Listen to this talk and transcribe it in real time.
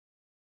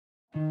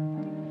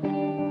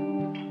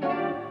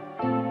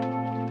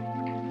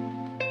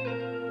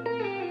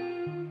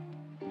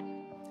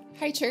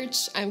Hi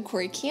church, I'm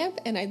Corey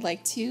Camp and I'd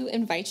like to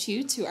invite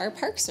you to our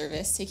park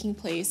service taking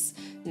place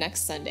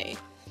next Sunday.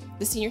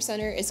 The Senior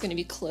Center is going to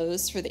be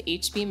closed for the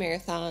HB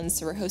Marathon,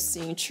 so we're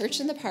hosting Church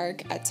in the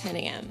Park at 10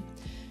 a.m.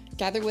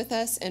 Gather with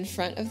us in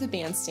front of the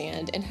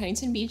bandstand in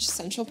Huntington Beach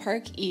Central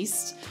Park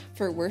East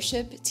for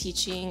worship,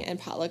 teaching, and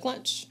potluck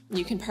lunch.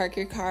 You can park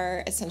your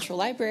car at Central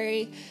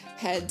Library,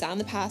 head down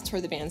the path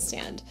toward the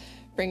bandstand.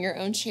 Bring your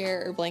own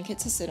chair or blanket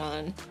to sit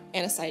on,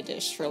 and a side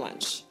dish for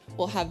lunch.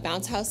 We'll have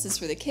bounce houses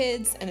for the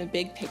kids and a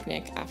big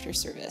picnic after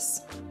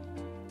service.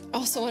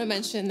 Also want to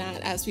mention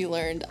that as we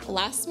learned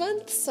last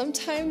month,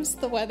 sometimes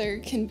the weather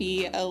can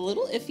be a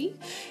little iffy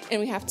and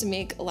we have to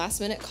make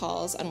last-minute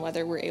calls on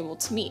whether we're able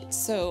to meet.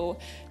 So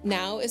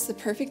now is the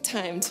perfect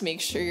time to make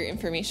sure your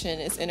information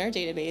is in our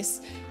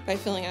database by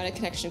filling out a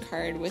connection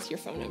card with your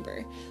phone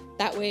number.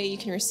 That way you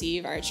can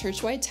receive our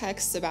church-wide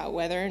texts about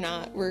whether or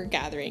not we're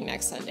gathering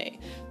next Sunday.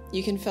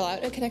 You can fill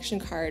out a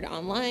connection card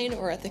online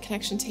or at the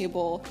connection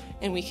table,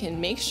 and we can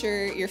make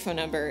sure your phone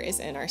number is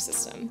in our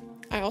system.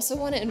 I also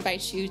want to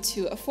invite you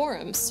to a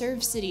forum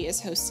Serve City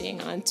is hosting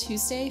on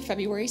Tuesday,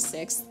 February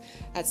 6th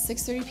at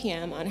 6:30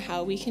 p.m. on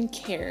how we can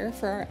care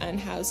for our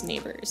unhoused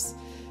neighbors.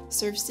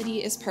 Serve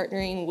City is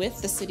partnering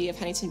with the City of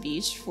Huntington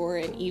Beach for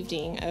an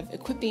evening of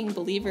equipping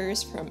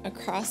believers from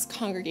across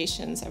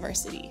congregations of our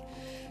city.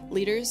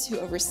 Leaders who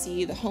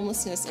oversee the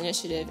homelessness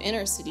initiative in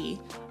our city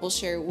will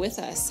share with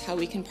us how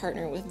we can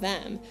partner with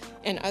them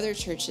and other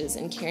churches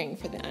in caring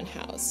for the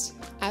unhoused.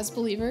 As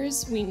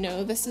believers, we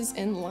know this is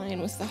in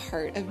line with the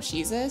heart of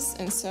Jesus,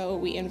 and so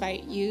we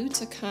invite you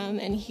to come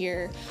and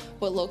hear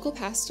what local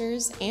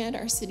pastors and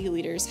our city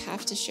leaders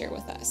have to share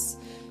with us.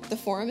 The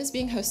forum is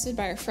being hosted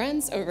by our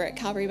friends over at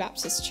Calvary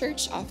Baptist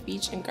Church off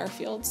Beach in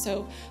Garfield,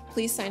 so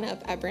please sign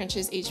up at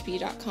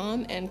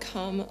brancheshb.com and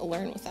come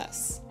learn with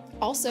us.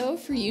 Also,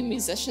 for you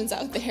musicians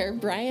out there,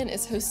 Brian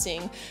is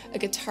hosting a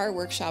guitar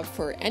workshop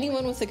for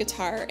anyone with a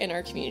guitar in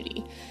our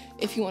community.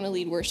 If you want to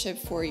lead worship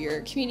for your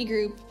community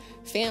group,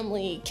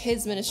 family,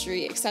 kids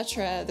ministry,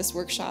 etc., this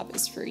workshop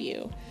is for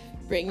you.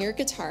 Bring your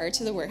guitar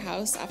to the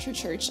warehouse after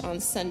church on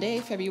Sunday,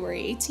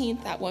 February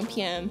 18th at 1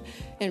 p.m.,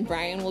 and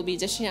Brian will be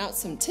dishing out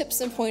some tips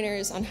and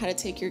pointers on how to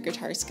take your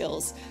guitar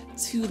skills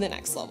to the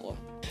next level.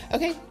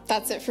 Okay,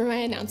 that's it for my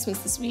announcements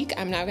this week.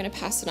 I'm now going to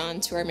pass it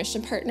on to our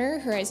mission partner,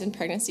 Horizon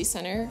Pregnancy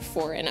Center,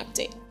 for an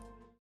update.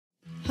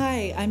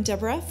 Hi, I'm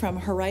Deborah from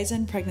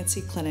Horizon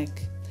Pregnancy Clinic.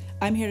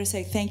 I'm here to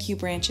say thank you,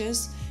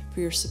 Branches,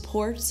 for your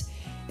support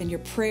and your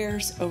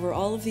prayers over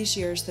all of these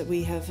years that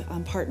we have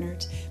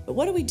partnered. But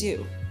what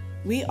do?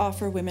 We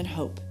offer women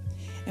hope,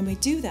 and we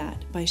do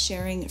that by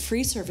sharing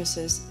free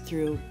services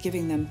through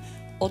giving them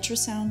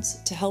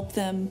ultrasounds to help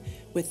them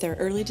with their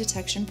early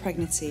detection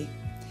pregnancy.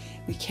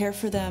 We care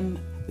for them,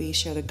 we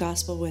share the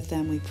gospel with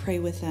them, we pray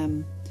with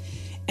them,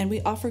 and we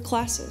offer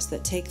classes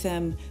that take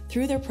them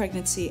through their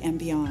pregnancy and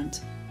beyond.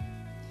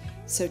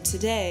 So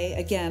today,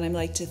 again, I'd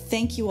like to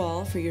thank you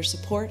all for your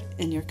support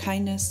and your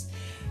kindness,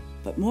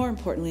 but more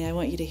importantly, I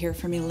want you to hear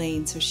from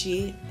Elaine so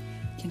she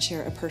can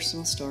share a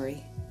personal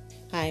story.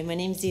 Hi, my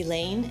name's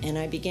Elaine, and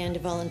I began to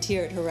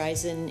volunteer at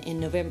Horizon in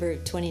November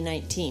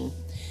 2019.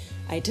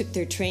 I took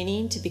their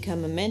training to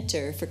become a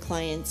mentor for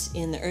clients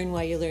in the Earn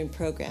While You Learn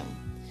program.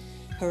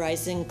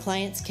 Horizon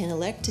clients can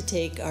elect to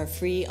take our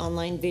free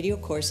online video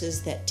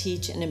courses that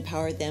teach and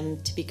empower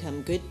them to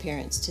become good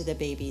parents to the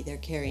baby they're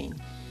carrying.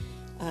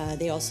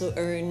 They also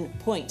earn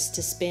points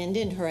to spend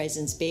in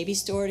Horizon's baby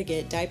store to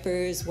get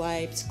diapers,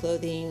 wipes,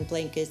 clothing,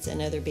 blankets,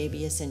 and other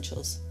baby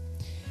essentials.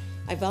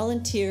 I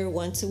volunteer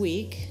once a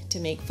week to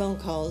make phone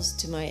calls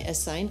to my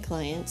assigned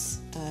clients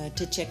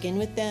to check in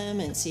with them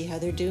and see how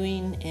they're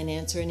doing and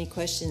answer any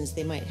questions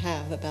they might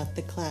have about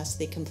the class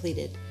they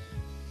completed.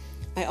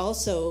 I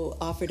also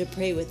offer to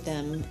pray with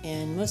them,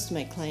 and most of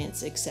my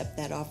clients accept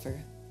that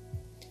offer.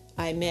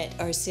 I met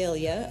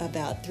Arcelia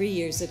about 3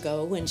 years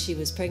ago when she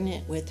was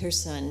pregnant with her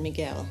son,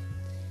 Miguel,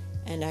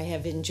 and I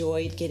have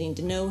enjoyed getting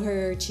to know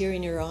her,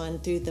 cheering her on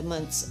through the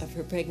months of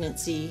her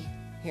pregnancy,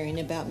 hearing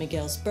about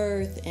Miguel's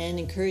birth, and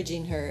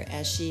encouraging her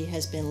as she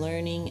has been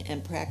learning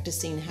and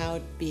practicing how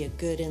to be a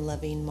good and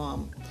loving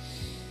mom.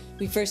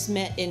 We first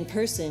met in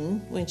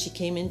person when she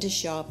came in to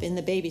shop in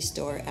the baby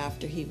store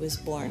after he was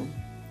born.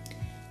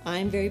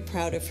 I'm very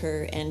proud of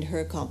her and her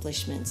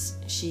accomplishments.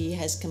 She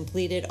has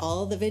completed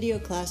all the video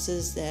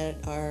classes that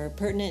are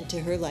pertinent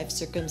to her life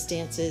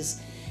circumstances,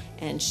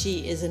 and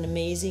she is an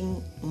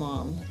amazing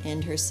mom,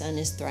 and her son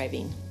is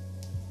thriving.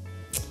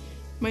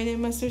 My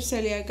name is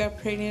Arcelia. I got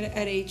pregnant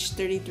at age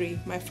 33,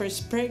 my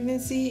first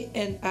pregnancy,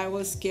 and I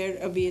was scared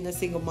of being a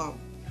single mom.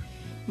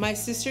 My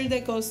sister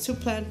that goes to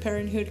Planned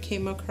Parenthood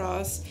came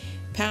across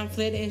a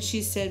pamphlet and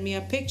she sent me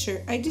a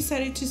picture. I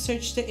decided to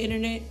search the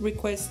internet,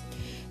 request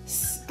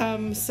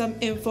some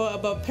info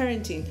about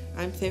parenting.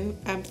 I'm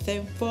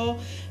thankful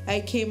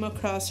I came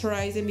across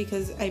Horizon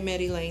because I met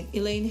Elaine.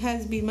 Elaine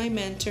has been my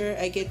mentor.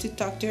 I get to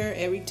talk to her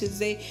every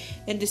Tuesday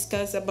and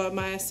discuss about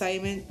my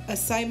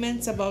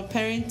assignments about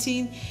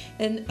parenting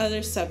and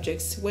other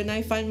subjects. When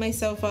I find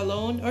myself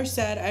alone or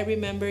sad, I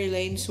remember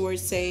Elaine's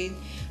words saying,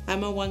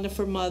 I'm a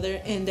wonderful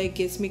mother, and that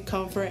gives me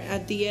comfort.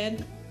 At the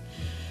end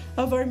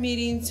of our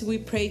meetings, we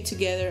pray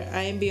together.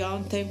 I am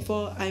beyond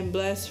thankful. I'm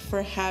blessed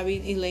for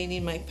having Elaine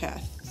in my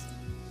path.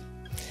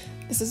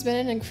 This has been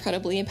an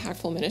incredibly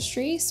impactful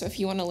ministry, so if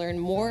you want to learn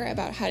more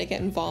about how to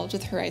get involved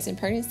with Horizon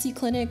Pregnancy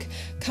Clinic,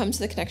 come to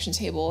the connection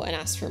table and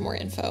ask for more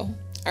info.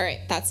 All right,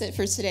 that's it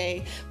for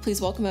today.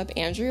 Please welcome up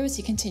Andrew as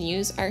he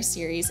continues our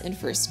series in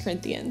 1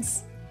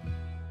 Corinthians.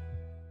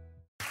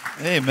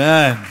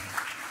 Amen.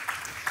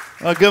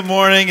 Well, good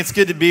morning. It's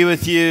good to be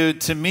with you.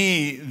 To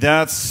me,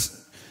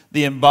 that's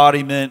the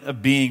embodiment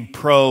of being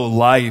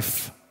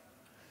pro-life,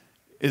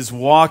 is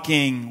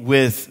walking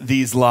with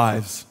these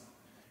lives,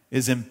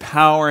 is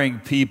empowering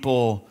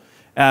people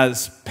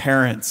as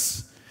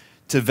parents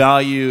to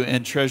value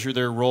and treasure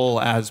their role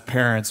as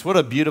parents. What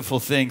a beautiful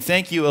thing.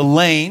 Thank you,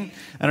 Elaine.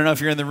 I don't know if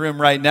you're in the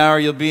room right now or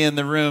you'll be in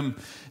the room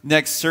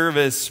next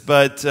service,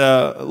 but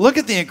look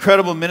at the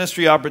incredible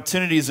ministry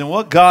opportunities and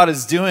what God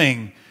is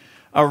doing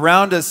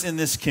around us in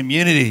this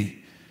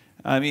community.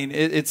 I mean,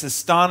 it's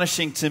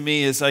astonishing to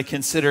me as I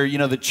consider,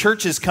 the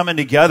church is coming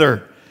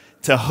together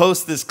to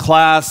host this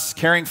class,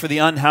 caring for the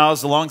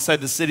unhoused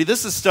alongside the city.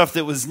 This is stuff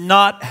that was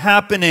not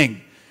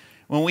happening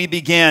when we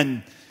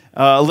began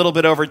a little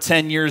bit over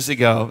 10 years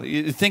ago.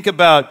 You think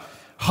about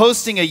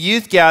hosting a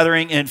youth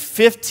gathering and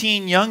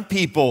 15 young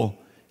people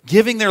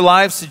giving their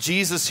lives to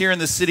Jesus here in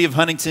the city of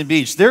Huntington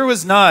Beach. There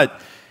was not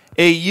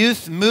a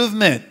youth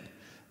movement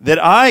that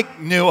I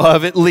knew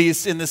of, at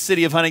least in the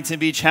city of Huntington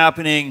Beach,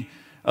 happening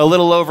a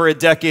little over a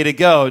decade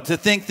ago. To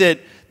think that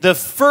the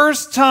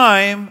first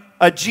time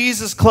a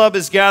Jesus Club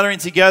is gathering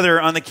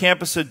together on the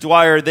campus of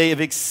Dwyer, they have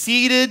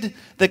exceeded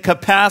the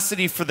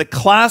capacity for the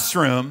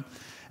classroom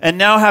and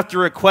now have to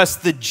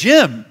request the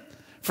gym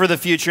for the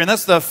future. And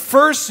that's the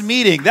first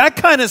meeting. That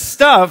kind of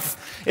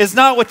stuff is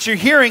not what you're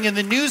hearing in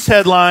the news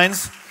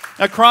headlines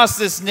across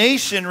this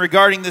nation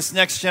regarding this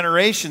next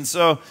generation.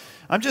 So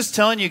I'm just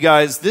telling you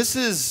guys, this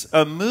is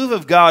a move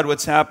of God,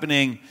 what's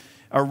happening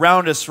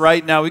around us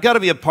right now. We've got to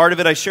be a part of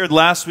it. I shared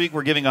last week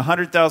we're giving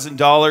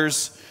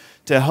 $100,000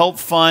 to help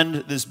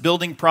fund this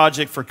building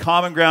project for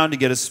Common Ground to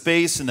get a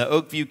space in the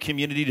Oakview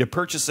community to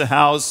purchase a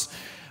house.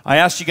 I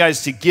asked you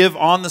guys to give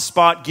on the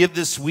spot, give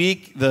this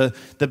week. The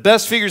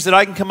best figures that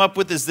I can come up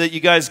with is that you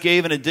guys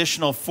gave an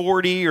additional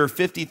 $40,000 or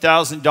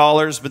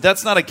 $50,000, but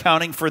that's not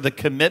accounting for the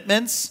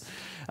commitments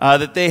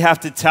that they have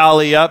to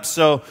tally up.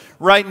 So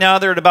right now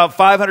they're at about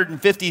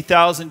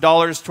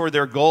 $550,000 toward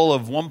their goal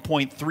of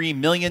 $1.3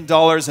 million.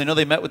 I know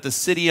they met with the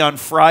city on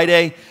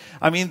Friday.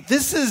 I mean,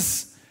 this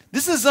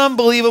is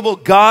unbelievable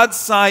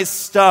God-sized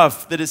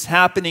stuff that is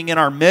happening in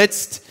our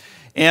midst.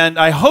 And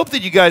I hope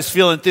that you guys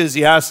feel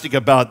enthusiastic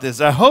about this.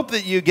 I hope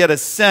that you get a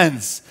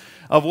sense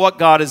of what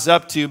God is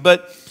up to.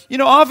 But,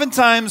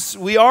 oftentimes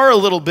we are a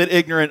little bit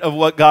ignorant of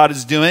what God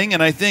is doing.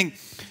 And I think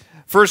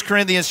 1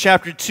 Corinthians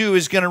chapter 2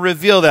 is going to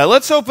reveal that.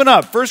 Let's open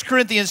up 1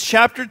 Corinthians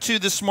chapter 2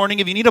 this morning.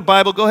 If you need a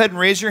Bible, go ahead and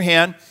raise your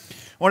hand.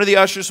 One of the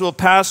ushers will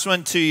pass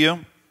one to you.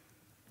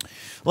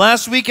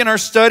 Last week in our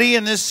study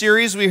in this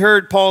series, we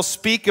heard Paul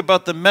speak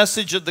about the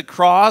message of the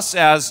cross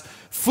as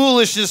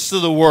foolishness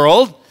to the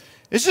world.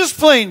 It's just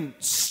plain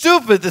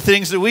stupid, the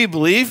things that we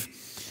believe,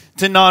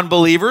 to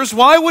non-believers.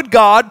 Why would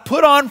God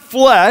put on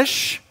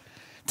flesh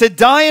to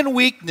die in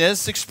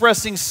weakness,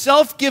 expressing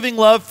self-giving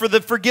love for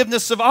the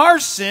forgiveness of our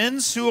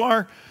sins who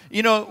are,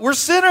 we're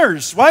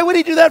sinners? Why would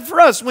he do that for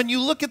us? When you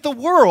look at the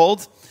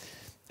world,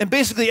 and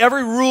basically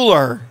every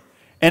ruler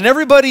and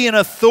everybody in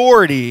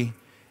authority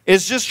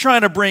is just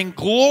trying to bring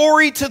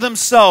glory to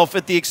themselves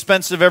at the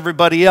expense of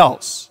everybody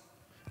else.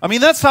 I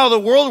mean, that's how the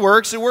world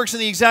works. It works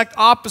in the exact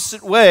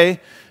opposite way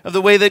of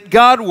the way that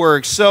God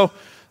works. So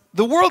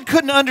the world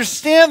couldn't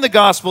understand the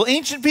gospel.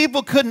 Ancient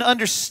people couldn't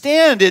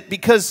understand it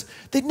because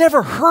they'd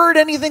never heard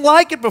anything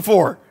like it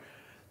before.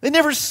 They'd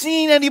never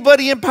seen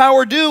anybody in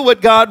power do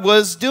what God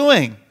was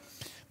doing.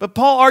 But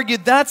Paul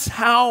argued that's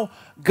how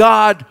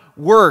God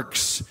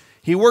works.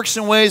 He works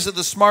in ways that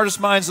the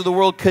smartest minds of the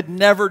world could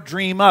never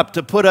dream up,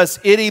 to put us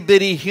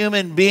itty-bitty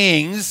human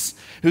beings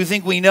who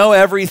think we know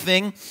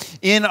everything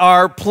in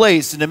our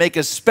place, and to make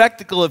a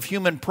spectacle of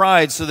human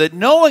pride so that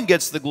no one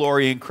gets the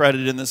glory and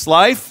credit in this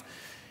life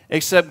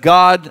except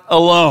God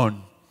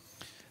alone.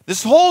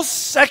 This whole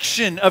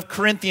section of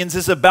Corinthians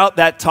is about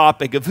that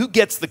topic of who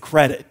gets the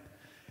credit.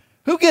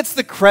 Who gets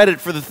the credit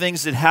for the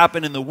things that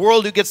happen in the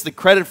world? Who gets the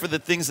credit for the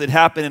things that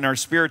happen in our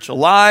spiritual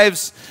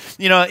lives?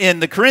 In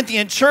the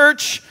Corinthian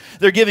church,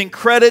 they're giving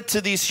credit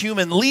to these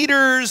human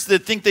leaders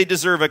that think they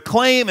deserve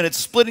acclaim, and it's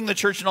splitting the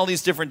church in all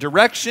these different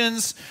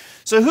directions.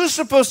 So who's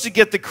supposed to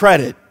get the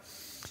credit?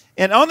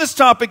 And on this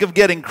topic of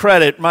getting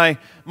credit, my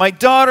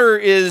daughter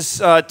is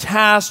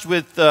tasked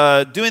with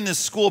doing this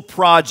school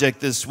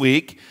project this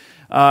week.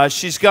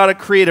 She's got to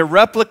create a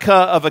replica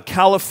of a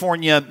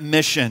California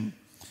mission.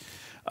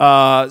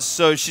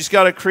 So she's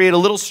got to create a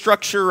little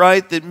structure,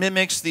 right, that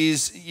mimics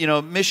these,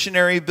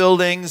 missionary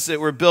buildings that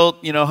were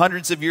built,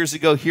 hundreds of years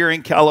ago here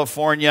in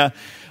California.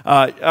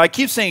 I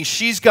keep saying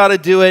she's got to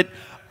do it.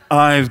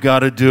 I've got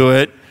to do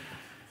it.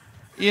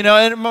 You know,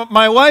 and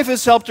my wife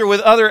has helped her with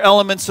other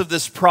elements of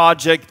this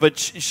project, but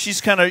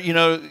she's kind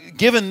of,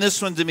 given this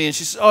one to me, and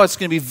she says, oh, it's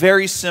going to be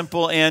very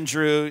simple,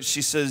 Andrew.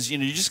 She says, you're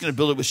just going to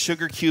build it with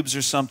sugar cubes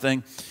or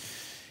something.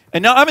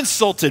 And now I'm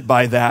insulted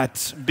by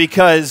that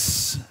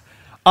because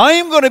I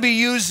am going to be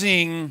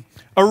using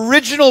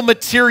original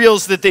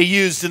materials that they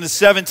used in the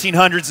 1700s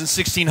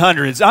and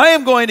 1600s. I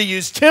am going to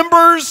use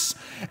timbers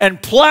and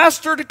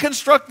plaster to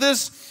construct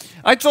this.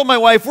 I told my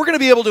wife, we're going to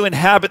be able to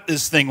inhabit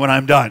this thing when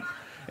I'm done.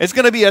 It's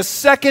going to be a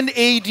second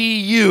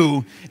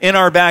ADU in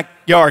our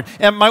backyard.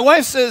 And my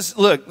wife says,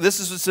 look, this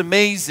is what's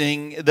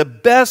amazing. The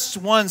best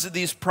ones of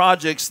these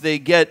projects, they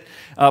get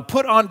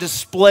put on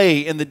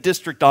display in the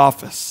district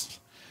office.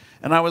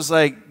 And I was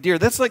like, dear,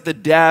 that's like the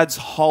dad's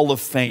Hall of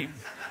Fame.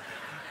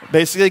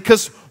 Basically,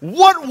 because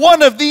what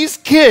one of these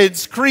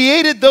kids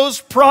created those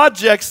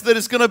projects that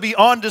is going to be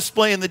on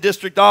display in the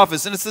district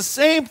office? And it's the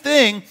same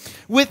thing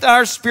with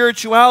our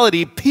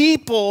spirituality.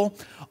 People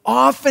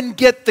often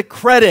get the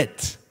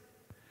credit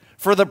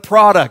for the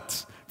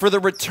product, for the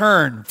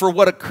return, for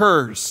what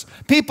occurs.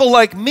 People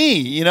like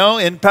me,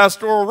 in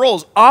pastoral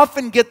roles,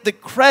 often get the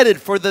credit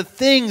for the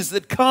things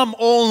that come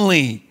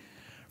only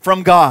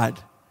from God.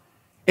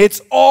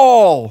 It's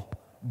all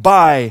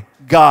by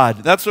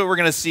God. That's what we're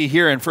going to see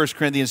here in 1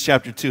 Corinthians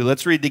chapter 2.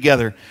 Let's read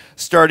together,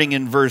 starting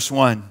in verse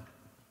 1.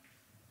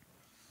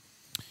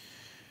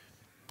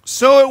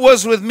 So it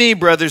was with me,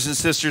 brothers and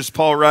sisters,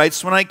 Paul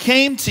writes, when I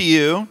came to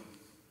you,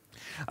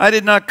 I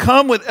did not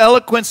come with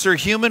eloquence or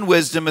human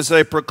wisdom as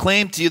I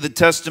proclaimed to you the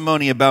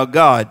testimony about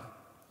God.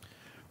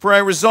 For I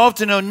resolved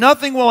to know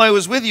nothing while I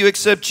was with you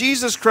except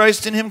Jesus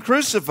Christ and Him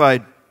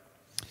crucified.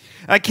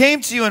 I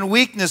came to you in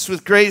weakness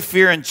with great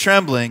fear and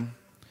trembling.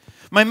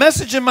 My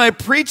message and my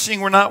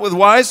preaching were not with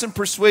wise and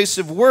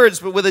persuasive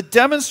words, but with a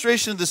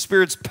demonstration of the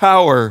Spirit's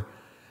power,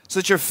 so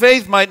that your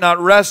faith might not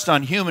rest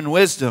on human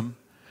wisdom,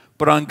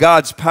 but on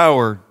God's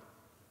power.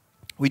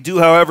 We do,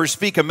 however,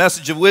 speak a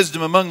message of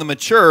wisdom among the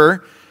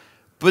mature,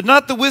 but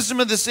not the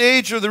wisdom of this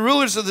age or the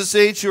rulers of this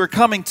age who are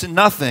coming to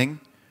nothing.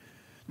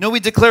 No, we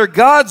declare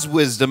God's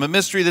wisdom, a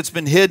mystery that's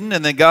been hidden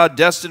and that God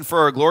destined for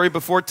our glory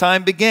before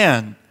time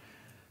began.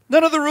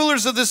 None of the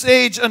rulers of this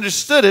age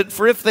understood it,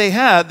 for if they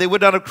had, they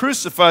would not have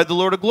crucified the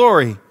Lord of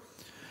glory.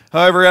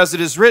 However, as it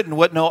is written,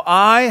 what no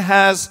eye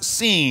has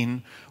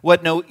seen,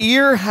 what no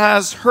ear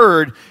has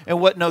heard,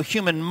 and what no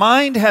human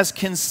mind has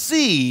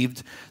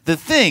conceived, the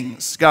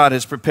things God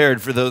has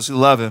prepared for those who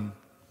love Him.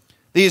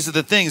 These are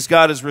the things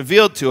God has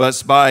revealed to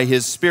us by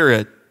His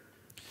Spirit.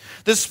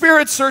 The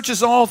Spirit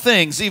searches all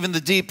things, even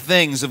the deep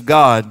things of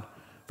God.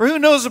 For who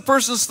knows a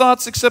person's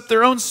thoughts except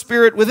their own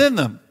spirit within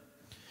them?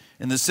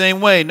 In the same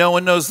way, no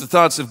one knows the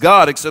thoughts of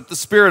God except the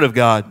Spirit of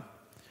God.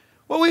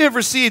 What we have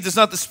received is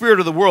not the spirit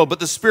of the world, but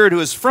the Spirit who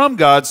is from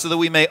God, so that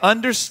we may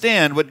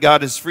understand what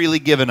God has freely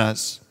given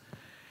us.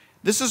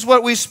 This is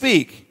what we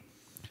speak,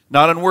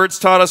 not in words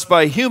taught us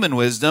by human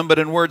wisdom, but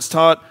in words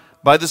taught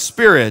by the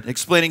Spirit,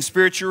 explaining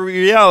spiritual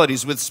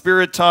realities with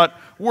Spirit-taught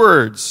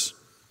words.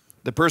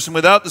 The person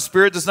without the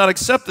Spirit does not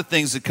accept the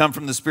things that come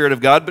from the Spirit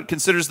of God, but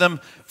considers them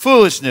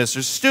foolishness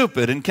or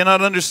stupid and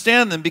cannot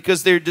understand them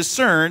because they are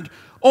discerned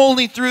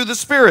only through the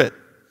Spirit.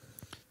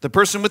 The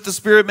person with the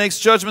Spirit makes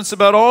judgments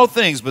about all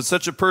things, but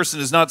such a person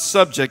is not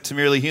subject to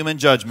merely human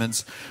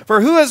judgments.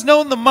 For who has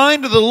known the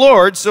mind of the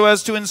Lord so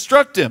as to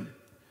instruct him?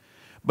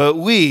 But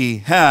we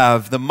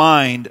have the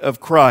mind of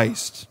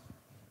Christ.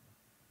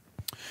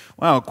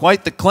 Wow,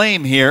 quite the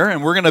claim here,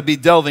 and we're going to be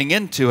delving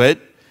into it.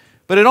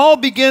 But it all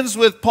begins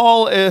with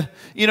Paul,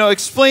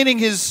 explaining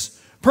his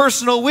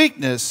personal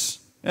weakness.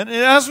 And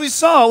as we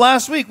saw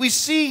last week, we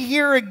see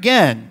here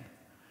again,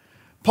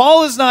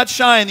 Paul is not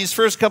shy in these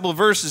first couple of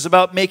verses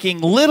about making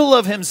little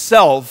of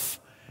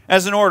himself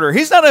as an order.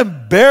 He's not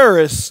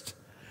embarrassed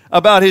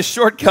about his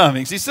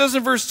shortcomings. He says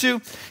in verse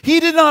 2, he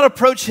did not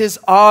approach his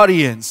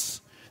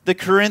audience, the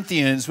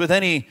Corinthians, with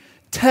any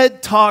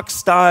TED Talk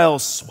style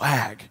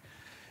swag.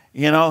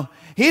 He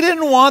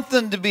didn't want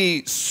them to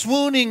be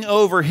swooning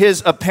over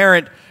his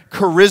apparent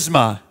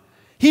charisma.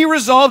 He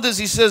resolved, as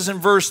he says in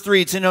verse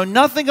 3, to know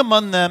nothing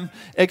among them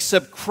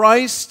except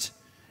Christ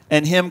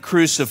and Him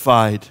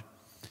crucified.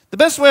 The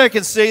best way I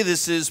can say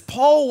this is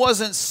Paul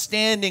wasn't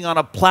standing on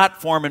a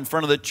platform in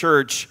front of the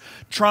church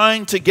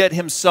trying to get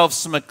himself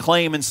some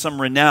acclaim and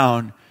some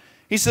renown.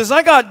 He says,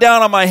 I got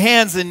down on my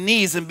hands and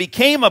knees and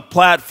became a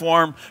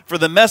platform for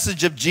the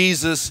message of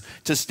Jesus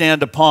to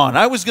stand upon.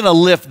 I was going to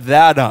lift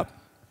that up.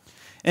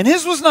 And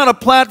his was not a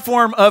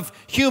platform of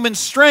human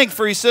strength,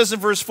 for he says in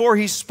verse 4,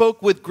 he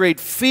spoke with great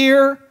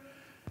fear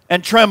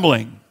and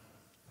trembling.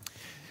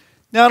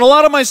 Now, in a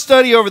lot of my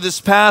study over this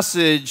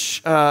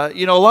passage, a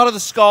lot of the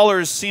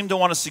scholars seem to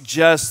want to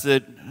suggest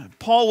that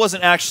Paul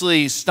wasn't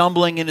actually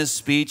stumbling in his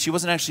speech. He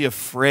wasn't actually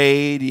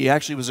afraid. He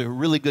actually was a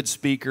really good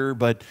speaker,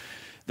 but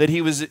that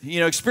he was,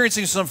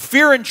 experiencing some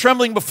fear and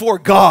trembling before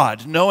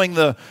God, knowing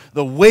the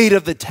weight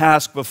of the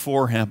task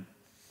before him.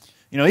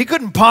 He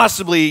couldn't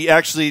possibly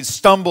actually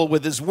stumble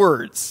with his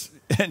words.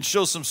 and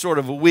show some sort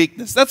of a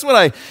weakness. That's what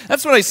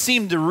I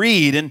seem to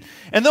read.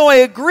 And though I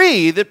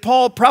agree that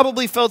Paul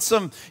probably felt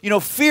some,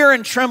 fear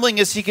and trembling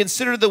as he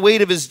considered the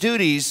weight of his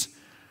duties,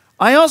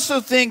 I also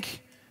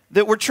think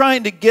that we're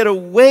trying to get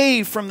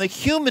away from the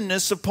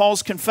humanness of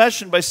Paul's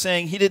confession by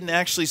saying he didn't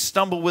actually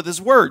stumble with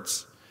his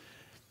words.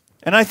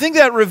 And I think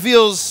that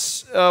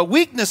reveals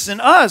weakness in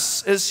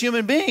us as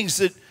human beings,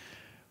 that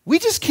we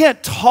just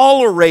can't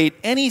tolerate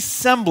any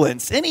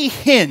semblance, any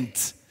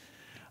hint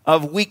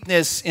of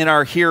weakness in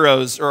our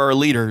heroes or our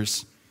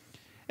leaders.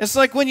 It's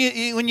like when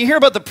you hear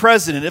about the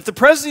president. If the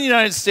president of the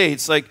United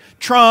States, like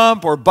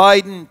Trump or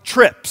Biden,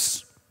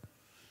 trips,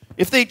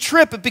 if they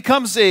trip, it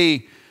becomes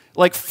a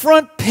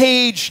front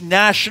page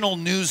national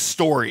news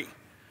story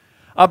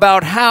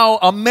about how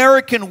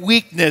American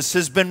weakness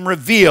has been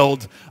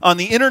revealed on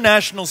the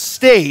international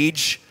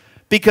stage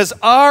because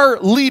our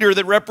leader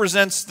that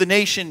represents the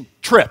nation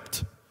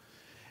tripped.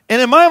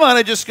 And in my mind,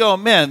 I just go,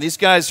 man, these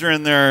guys are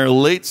in their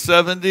late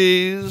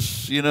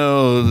 70s,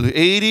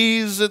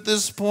 80s at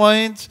this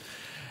point.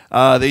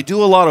 They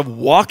do a lot of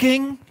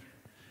walking.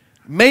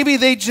 Maybe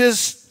they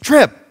just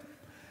trip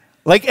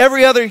like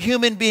every other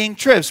human being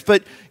trips.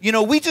 But,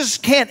 we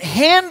just can't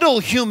handle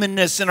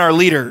humanness in our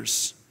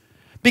leaders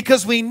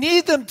because we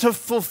need them to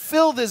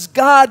fulfill this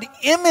God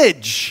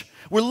image.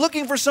 We're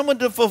looking for someone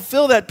to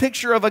fulfill that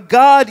picture of a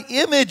God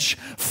image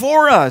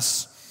for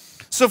us.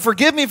 So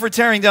forgive me for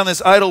tearing down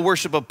this idol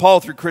worship of Paul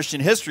through Christian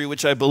history,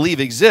 which I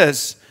believe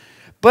exists,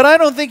 but I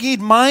don't think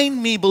he'd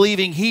mind me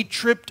believing he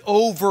tripped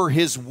over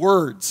his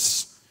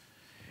words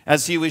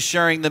as he was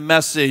sharing the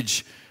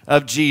message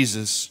of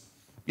Jesus.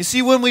 You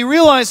see, when we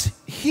realize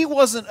he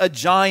wasn't a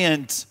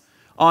giant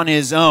on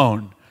his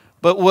own,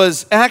 but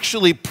was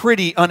actually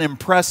pretty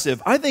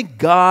unimpressive, I think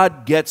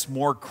God gets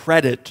more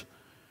credit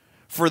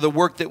for the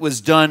work that was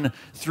done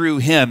through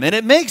him. And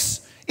it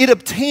makes it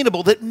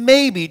obtainable that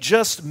maybe,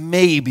 just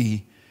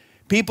maybe,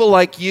 people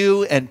like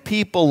you and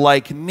people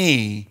like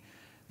me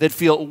that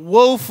feel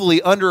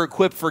woefully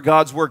under-equipped for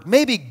God's work,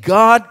 maybe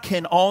God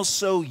can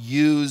also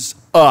use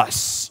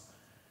us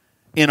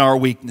in our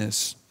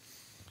weakness.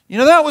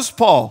 That was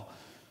Paul.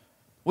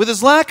 With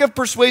his lack of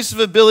persuasive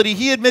ability,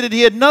 he admitted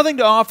he had nothing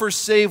to offer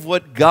save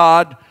what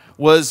God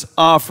was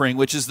offering,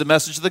 which is the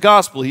message of the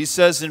gospel. He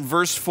says in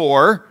verse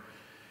 4,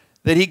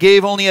 that he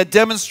gave only a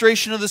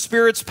demonstration of the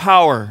Spirit's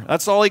power.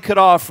 That's all he could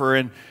offer.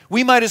 And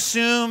we might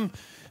assume,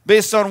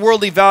 based on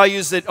worldly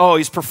values, that,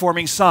 he's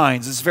performing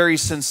signs. It's very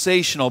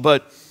sensational.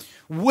 But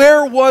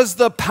where was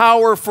the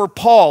power for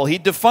Paul? He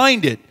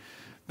defined it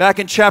back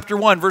in chapter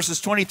 1,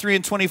 verses 23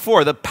 and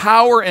 24. The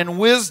power and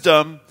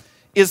wisdom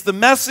is the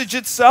message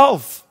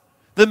itself,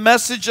 the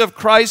message of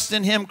Christ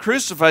and him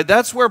crucified.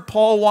 That's where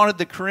Paul wanted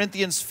the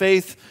Corinthians'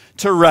 faith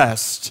to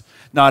rest.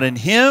 Not in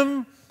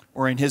him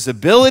or in his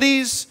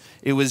abilities.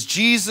 It was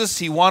Jesus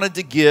he wanted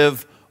to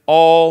give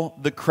all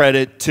the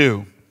credit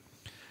to.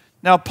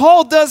 Now,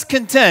 Paul does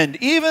contend,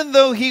 even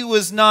though he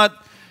was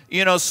not,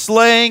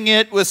 slaying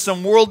it with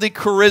some worldly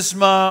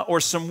charisma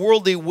or some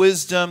worldly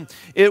wisdom,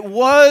 it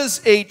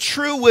was a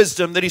true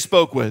wisdom that he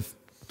spoke with,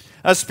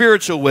 a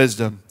spiritual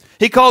wisdom.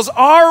 He calls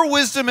our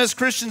wisdom as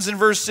Christians in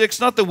verse 6,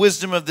 not the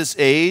wisdom of this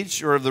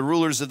age or of the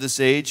rulers of this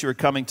age who are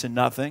coming to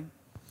nothing.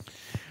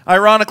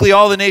 Ironically,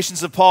 all the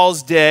nations of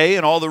Paul's day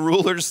and all the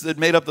rulers that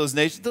made up those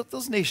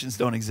nations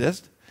don't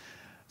exist.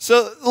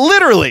 So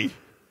literally,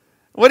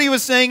 what he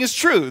was saying is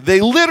true.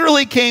 They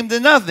literally came to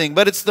nothing,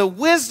 but it's the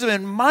wisdom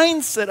and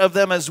mindset of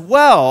them as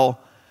well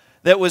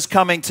that was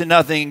coming to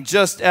nothing,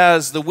 just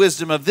as the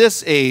wisdom of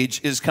this age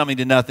is coming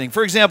to nothing.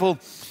 For example,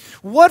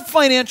 what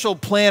financial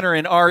planner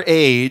in our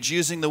age,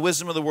 using the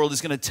wisdom of the world,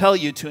 is going to tell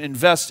you to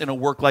invest in a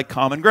work like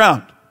Common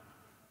Ground?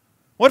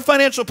 What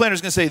financial planner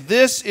is going to say,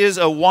 this is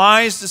a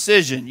wise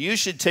decision? You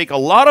should take a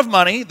lot of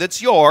money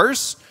that's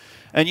yours,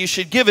 and you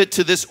should give it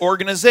to this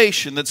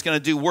organization that's going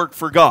to do work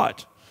for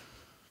God.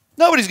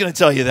 Nobody's going to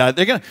tell you that.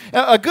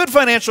 A good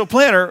financial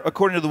planner,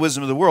 according to the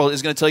wisdom of the world,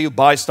 is going to tell you,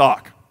 buy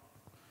stock.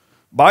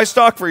 Buy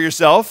stock for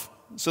yourself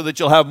so that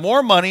you'll have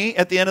more money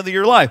at the end of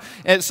your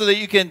life, and so that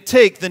you can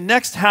take the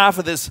next half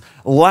of this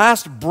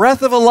last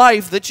breath of a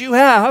life that you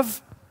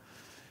have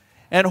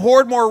and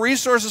hoard more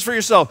resources for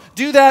yourself.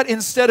 Do that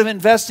instead of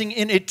investing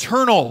in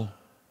eternal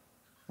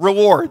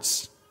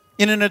rewards,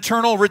 in an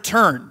eternal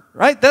return,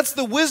 right? That's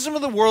the wisdom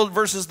of the world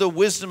versus the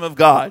wisdom of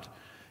God.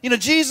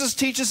 Jesus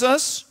teaches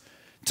us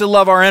to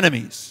love our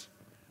enemies.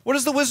 What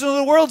does the wisdom of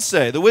the world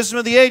say? The wisdom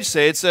of the age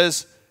say? It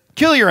says,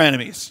 kill your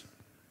enemies,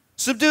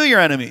 subdue your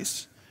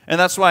enemies. And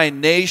that's why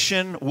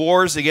nation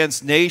wars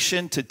against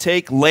nation to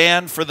take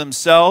land for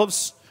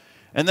themselves.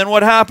 And then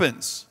what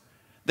happens?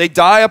 They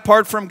die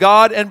apart from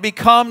God and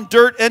become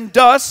dirt and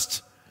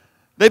dust.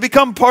 They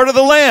become part of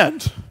the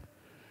land.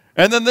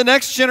 And then the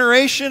next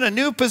generation, a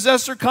new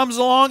possessor comes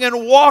along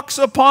and walks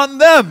upon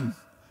them.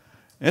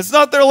 It's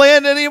not their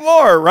land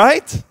anymore,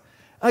 right?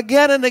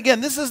 Again and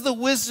again, this is the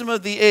wisdom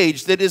of the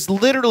age that is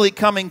literally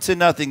coming to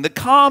nothing. The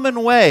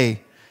common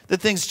way that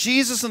thinks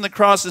Jesus and the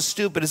cross is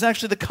stupid is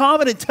actually the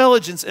common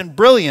intelligence and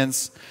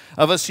brilliance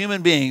of us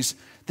human beings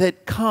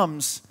that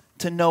comes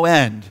to no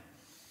end.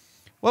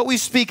 What we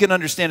speak and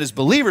understand as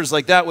believers,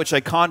 like that which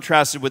I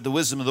contrasted with the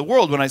wisdom of the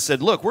world when I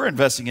said, look, we're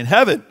investing in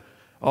heaven.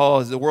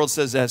 Oh, the world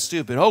says that's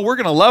stupid. Oh, we're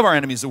going to love our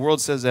enemies. The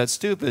world says that's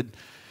stupid.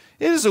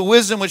 It is a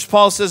wisdom which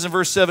Paul says in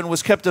verse 7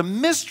 was kept a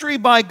mystery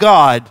by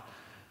God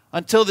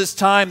until this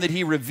time that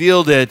he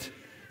revealed it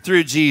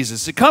through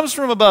Jesus. It comes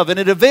from above, and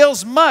it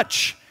avails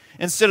much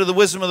instead of the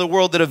wisdom of the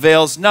world that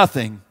avails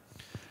nothing.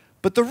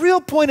 But the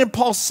real point in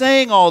Paul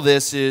saying all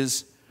this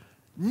is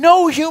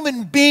no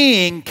human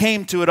being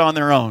came to it on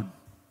their own.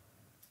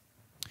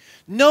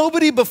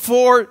 Nobody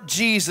before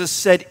Jesus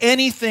said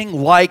anything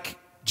like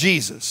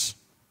Jesus.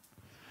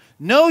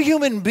 No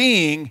human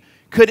being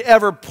could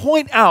ever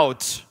point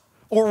out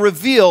or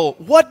reveal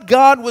what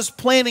God was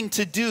planning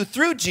to do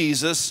through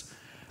Jesus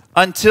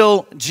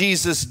until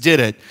Jesus did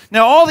it.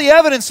 Now, all the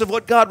evidence of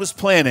what God was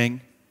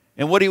planning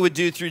and what he would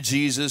do through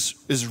Jesus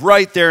is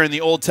right there in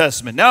the Old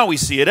Testament. Now we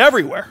see it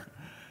everywhere.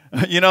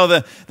 You know,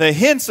 the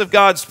hints of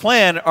God's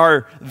plan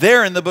are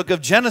there in the book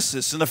of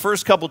Genesis in the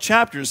first couple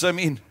chapters. I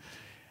mean,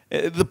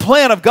 the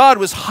plan of God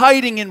was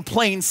hiding in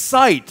plain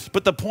sight,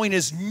 but the point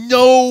is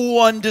no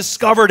one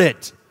discovered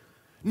it.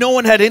 No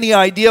one had any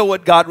idea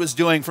what God was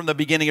doing from the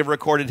beginning of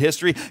recorded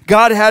history.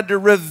 God had to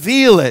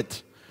reveal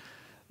it.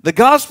 The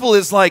gospel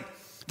is like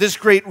this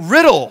great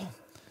riddle.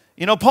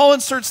 You know, Paul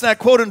inserts that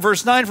quote in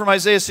verse 9 from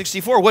Isaiah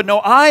 64. What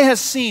no eye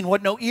has seen,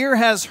 what no ear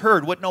has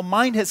heard, what no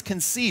mind has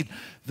conceived,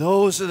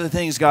 those are the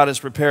things God has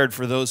prepared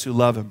for those who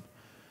love him.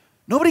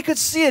 Nobody could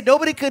see it.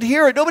 Nobody could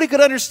hear it. Nobody could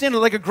understand it,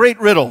 like a great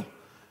riddle.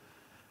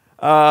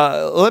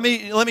 Let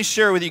me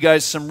share with you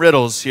guys some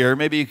riddles here.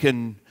 Maybe you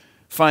can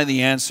find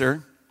the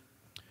answer.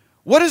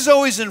 What is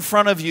always in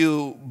front of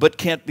you but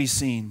can't be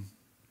seen?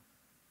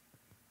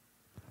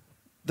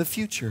 The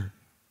future.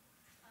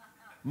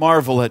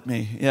 Marvel at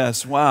me.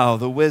 Yes, wow,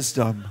 the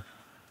wisdom.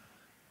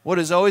 What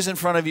is always in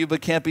front of you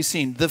but can't be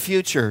seen? The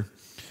future.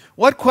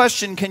 What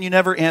question can you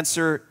never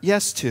answer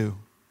yes to?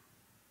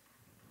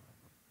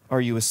 Are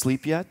you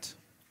asleep yet?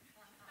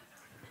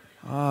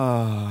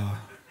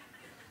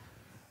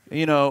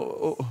 You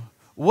know,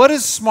 what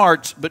is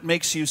smart but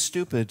makes you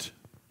stupid?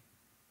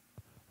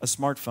 A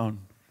smartphone.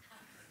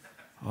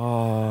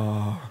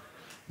 Oh,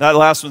 that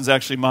last one's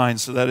actually mine,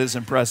 so that is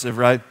impressive,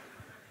 right?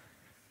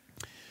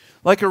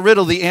 Like a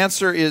riddle, the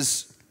answer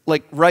is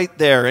like right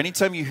there.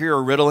 Anytime you hear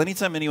a riddle,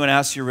 anytime anyone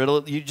asks you a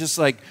riddle, you just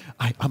like,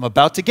 I'm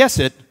about to guess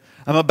it.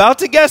 I'm about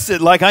to guess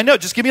it. Like, I know,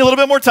 just give me a little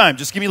bit more time.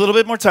 Just give me a little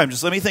bit more time.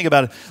 Just let me think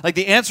about it. Like,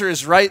 the answer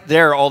is right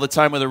there all the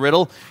time with a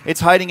riddle.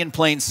 It's hiding in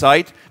plain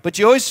sight. But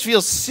you always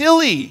feel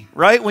silly,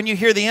 right, when you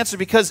hear the answer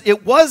because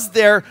it was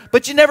there,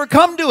 but you never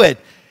come to it.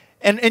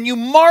 And you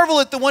marvel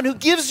at the one who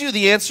gives you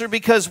the answer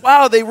because,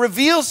 wow, they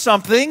reveal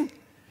something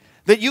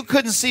that you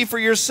couldn't see for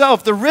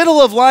yourself. The riddle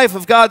of life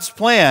of God's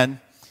plan,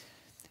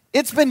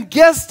 it's been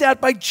guessed at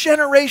by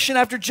generation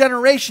after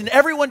generation.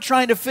 Everyone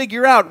trying to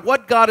figure out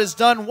what God has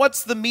done,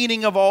 what's the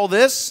meaning of all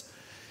this.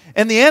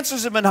 And the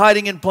answers have been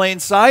hiding in plain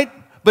sight,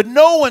 but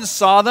no one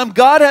saw them.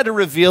 God had to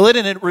reveal it,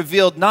 and it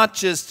revealed not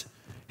just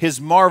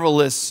his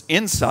marvelous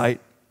insight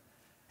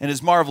and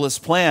his marvelous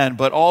plan,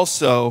 but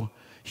also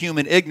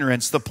human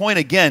ignorance. The point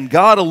again,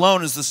 God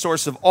alone is the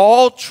source of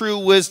all true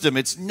wisdom.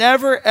 It's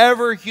never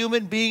ever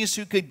human beings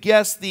who could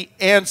guess the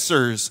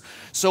answers.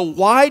 So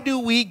why do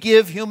we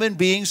give human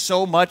beings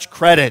so much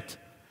credit?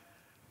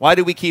 Why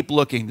do we keep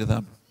looking to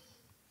them?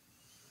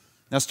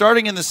 Now,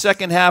 starting in the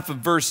second half of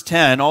verse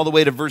 10 all the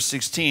way to verse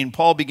 16,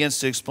 Paul begins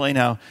to explain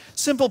how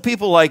simple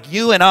people like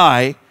you and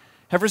I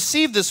have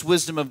received this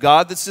wisdom of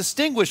God that's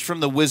distinguished from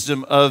the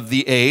wisdom of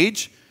the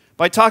age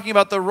by talking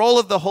about the role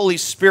of the Holy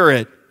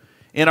Spirit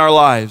in our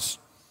lives.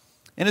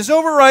 And his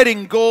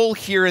overriding goal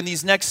here in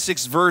these next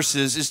 6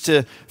 verses is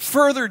to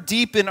further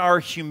deepen our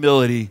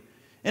humility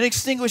and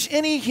extinguish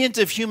any hint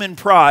of human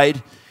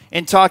pride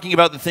in talking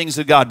about the things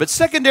of God. But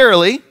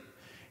secondarily,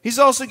 he's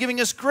also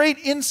giving us great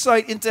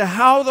insight into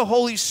how the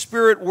Holy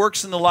Spirit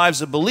works in the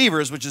lives of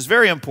believers, which is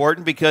very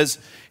important because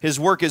his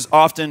work is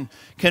often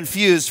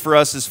confused for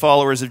us as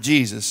followers of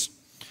Jesus.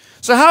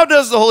 So how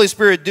does the Holy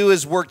Spirit do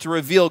his work to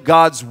reveal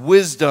God's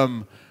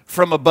wisdom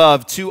from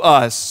above to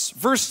us?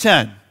 Verse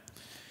 10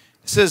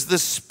 says, the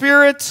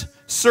Spirit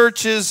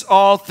searches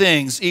all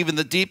things, even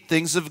the deep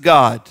things of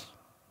God.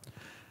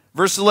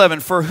 Verse 11,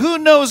 for who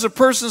knows a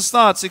person's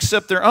thoughts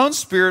except their own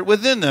spirit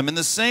within them? In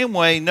the same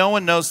way, no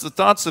one knows the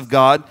thoughts of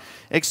God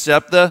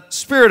except the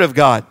Spirit of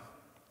God.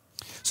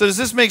 So does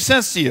this make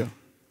sense to you?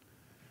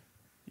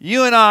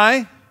 You and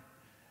I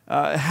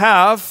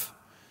have,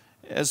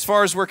 as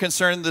far as we're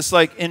concerned, this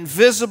like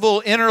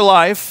invisible inner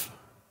life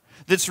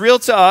that's real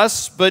to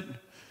us, but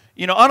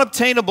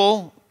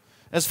unobtainable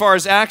as far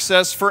as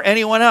access for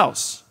anyone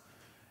else.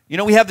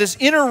 We have this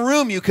inner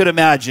room, you could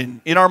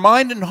imagine, in our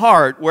mind and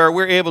heart where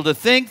we're able to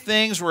think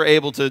things, we're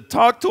able to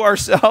talk to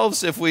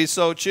ourselves if we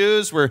so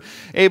choose, we're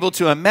able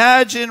to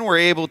imagine, we're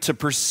able to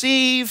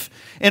perceive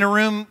in a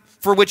room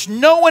for which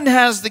no one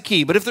has the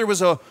key. But if there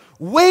was a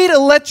way to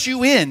let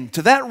you in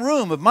to that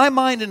room of my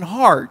mind and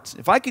heart,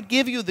 if I could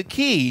give you the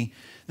key,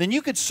 then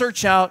you could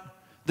search out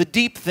the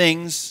deep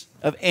things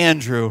of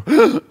Andrew.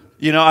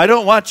 I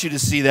don't want you to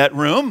see that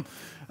room.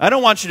 I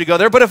don't want you to go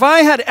there. But if I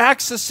had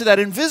access to that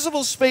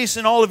invisible space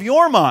in all of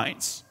your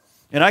minds,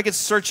 and I could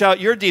search out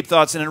your deep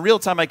thoughts, and in real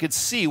time I could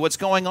see what's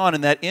going on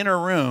in that inner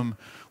room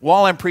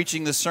while I'm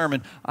preaching this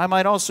sermon, I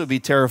might also be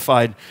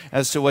terrified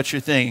as to what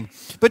you're thinking.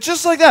 But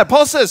just like that,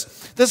 Paul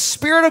says, the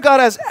Spirit of God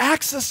has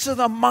access to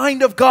the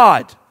mind of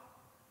God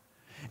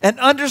and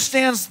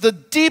understands the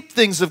deep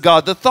things of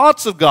God, the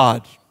thoughts of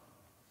God.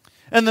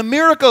 And the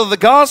miracle of the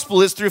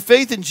gospel is through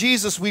faith in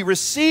Jesus, we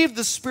receive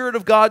the Spirit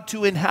of God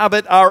to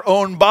inhabit our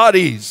own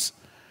bodies.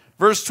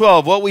 Verse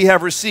 12, what we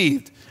have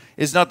received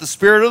is not the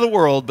spirit of the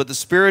world, but the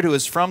Spirit who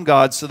is from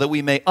God, so that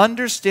we may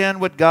understand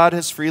what God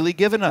has freely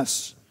given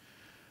us.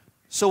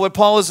 So what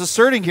Paul is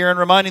asserting here and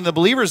reminding the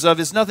believers of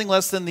is nothing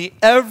less than the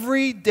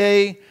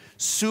everyday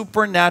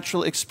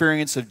supernatural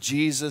experience of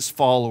Jesus'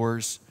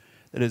 followers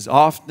that is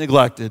oft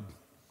neglected.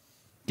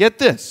 Get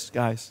this,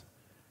 guys.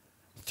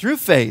 Through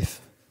faith,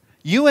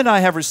 you and I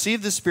have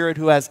received the Spirit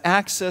who has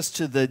access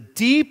to the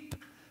deep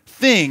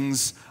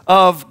things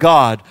of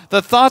God,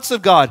 the thoughts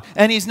of God,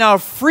 and He's now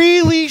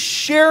freely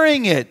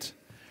sharing it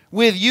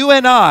with you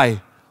and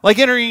I, like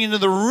entering into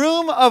the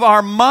room of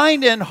our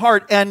mind and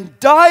heart and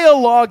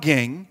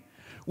dialoguing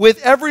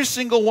with every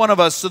single one of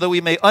us so that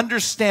we may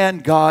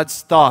understand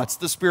God's thoughts.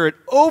 The Spirit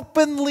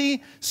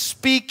openly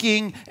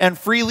speaking and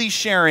freely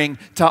sharing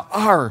to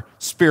our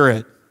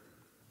spirit.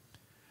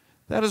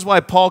 That is why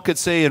Paul could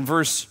say in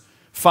verse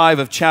 5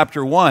 of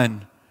chapter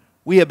 1,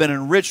 we have been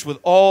enriched with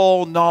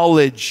all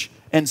knowledge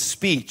and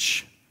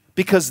speech,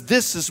 because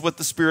this is what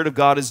the Spirit of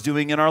God is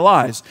doing in our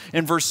lives.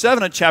 In verse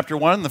 7 of chapter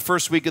 1, the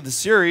first week of the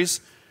series,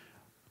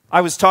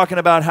 I was talking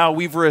about how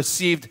we've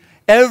received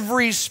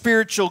every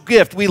spiritual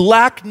gift. We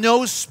lack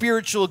no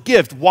spiritual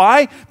gift.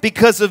 Why?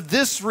 Because of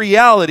this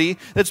reality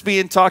that's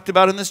being talked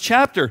about in this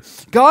chapter.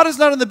 God is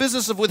not in the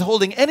business of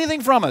withholding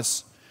anything from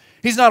us.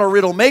 He's not a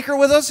riddle maker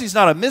with us. He's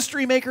not a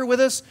mystery maker with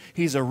us.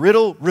 He's a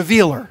riddle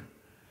revealer.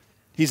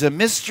 He's a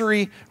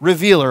mystery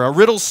revealer, a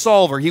riddle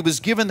solver. He was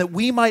given that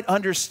we might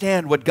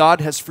understand what God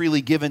has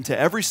freely given to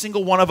every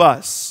single one of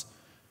us,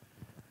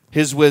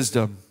 His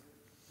wisdom.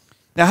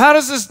 Now, how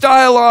does this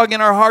dialogue in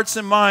our hearts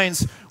and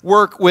minds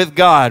work with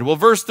God? Well,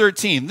 verse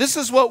 13, this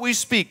is what we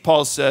speak,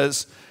 Paul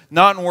says,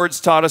 not in words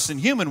taught us in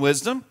human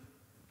wisdom.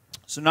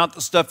 So not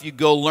the stuff you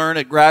go learn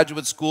at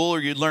graduate school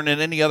or you'd learn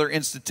in any other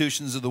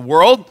institutions of the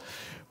world,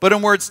 but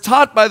in words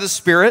taught by the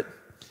Spirit,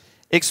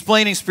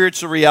 explaining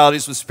spiritual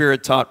realities with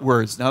Spirit-taught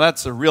words. Now,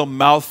 that's a real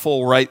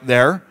mouthful right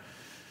there.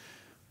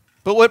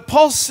 But what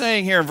Paul's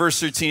saying here in verse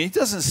 13, he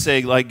doesn't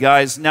say, like,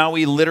 guys, now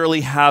we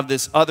literally have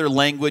this other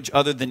language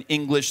other than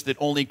English that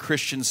only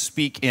Christians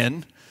speak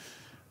in.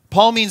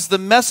 Paul means the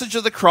message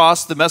of the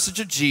cross, the message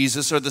of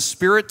Jesus, are the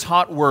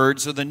Spirit-taught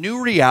words, are the new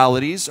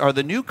realities, are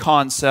the new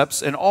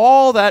concepts, and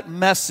all that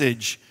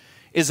message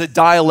is a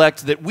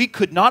dialect that we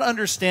could not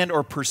understand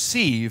or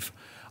perceive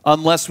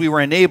unless we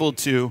were enabled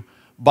to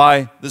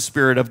by the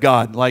Spirit of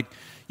God. Like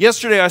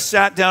yesterday, I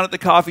sat down at the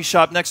coffee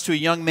shop next to a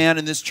young man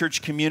in this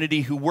church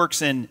community who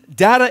works in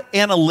data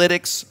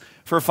analytics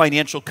for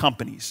financial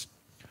companies.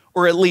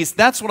 Or at least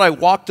that's what I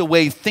walked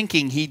away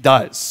thinking he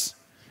does,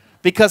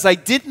 because I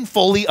didn't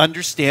fully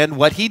understand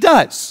what he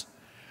does.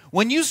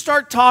 When you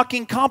start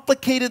talking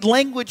complicated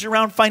language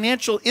around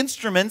financial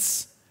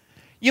instruments,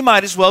 you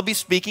might as well be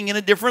speaking in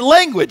a different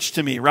language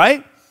to me,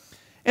 right?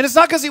 And it's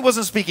not because he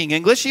wasn't speaking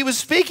English. He was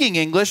speaking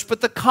English,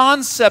 but the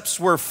concepts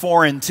were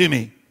foreign to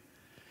me.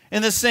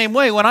 In the same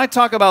way, when I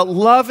talk about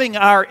loving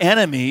our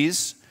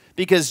enemies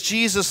because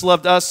Jesus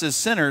loved us as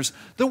sinners,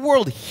 the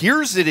world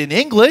hears it in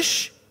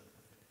English,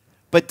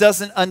 but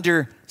doesn't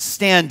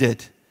understand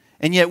it.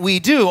 And yet we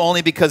do,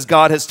 only because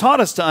God has taught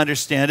us to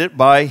understand it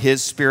by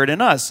His Spirit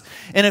in us.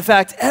 And in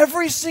fact,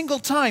 every single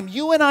time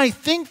you and I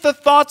think the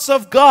thoughts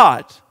of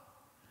God,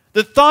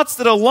 the thoughts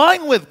that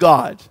align with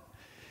God,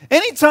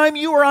 anytime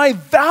you or I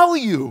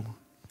value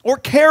or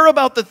care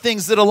about the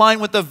things that align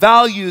with the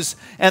values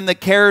and the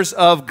cares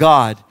of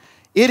God,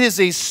 it is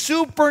a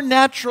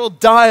supernatural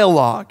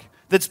dialogue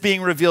that's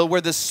being revealed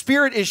where the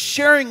Spirit is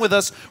sharing with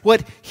us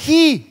what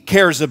He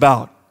cares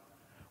about,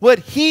 what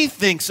He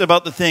thinks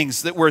about the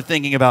things that we're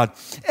thinking about.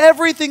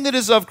 Everything that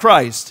is of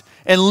Christ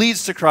and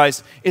leads to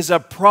Christ is a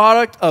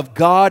product of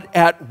God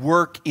at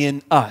work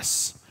in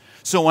us.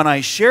 So when I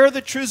share the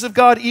truths of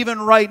God,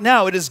 even right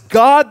now, it is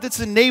God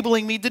that's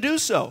enabling me to do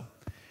so.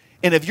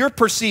 And if you're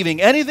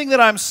perceiving anything that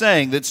I'm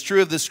saying that's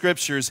true of the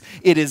Scriptures,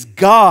 it is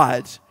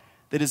God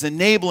that is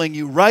enabling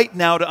you right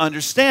now to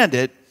understand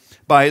it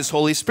by His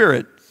Holy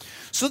Spirit.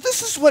 So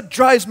this is what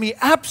drives me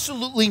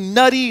absolutely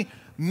nutty,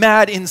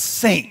 mad,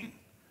 insane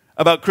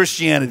about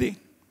Christianity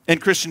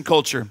and Christian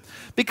culture.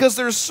 Because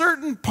there are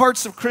certain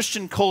parts of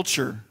Christian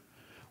culture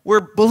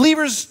where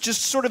believers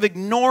just sort of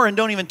ignore and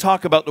don't even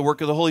talk about the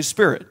work of the Holy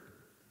Spirit.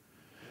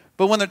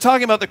 But when they're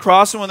talking about the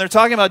cross and when they're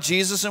talking about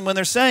Jesus and when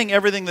they're saying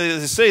everything that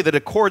they say that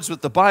accords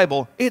with the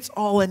Bible, it's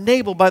all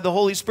enabled by the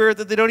Holy Spirit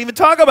that they don't even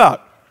talk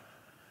about.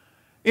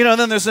 You know, and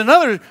then there's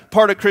another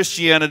part of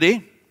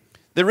Christianity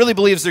that really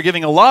believes they're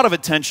giving a lot of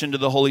attention to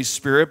the Holy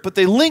Spirit, but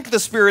they link the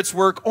Spirit's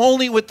work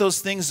only with those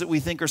things that we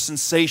think are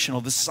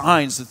sensational, the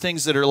signs, the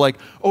things that are like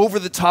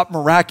over-the-top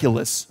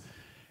miraculous,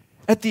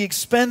 at the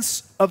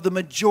expense of the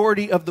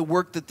majority of the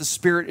work that the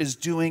Spirit is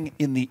doing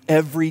in the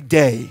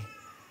everyday,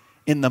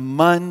 in the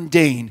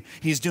mundane.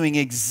 He's doing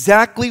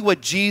exactly what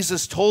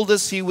Jesus told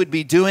us he would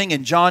be doing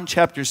in John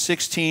chapter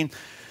 16,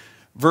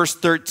 verse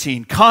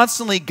 13,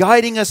 constantly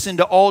guiding us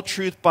into all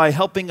truth by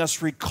helping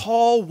us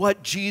recall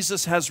what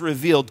Jesus has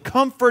revealed,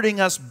 comforting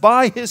us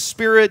by his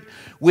Spirit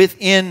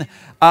within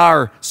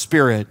our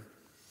spirit.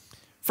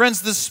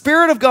 Friends, the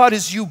Spirit of God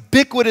is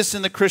ubiquitous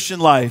in the Christian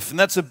life, and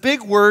that's a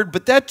big word,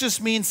 but that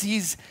just means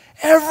he's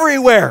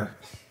everywhere.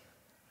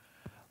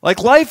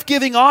 Like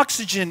life-giving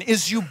oxygen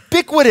is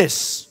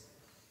ubiquitous.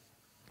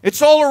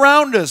 It's all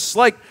around us,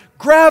 like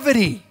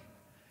gravity.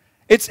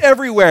 It's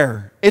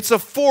everywhere. It's a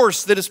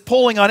force that is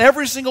pulling on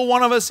every single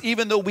one of us,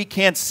 even though we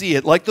can't see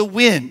it, like the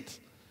wind,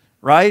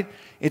 right?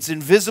 It's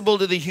invisible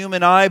to the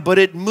human eye, but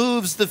it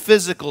moves the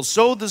physical.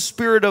 So the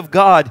Spirit of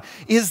God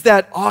is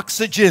that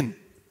oxygen,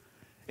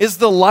 is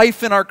the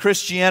life in our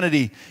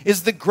Christianity,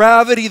 is the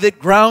gravity that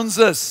grounds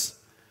us,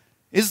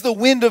 is the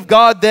wind of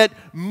God that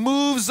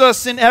moves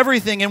us in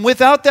everything. And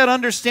without that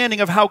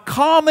understanding of how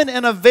common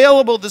and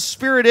available the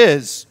Spirit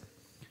is,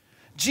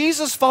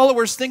 Jesus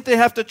followers think they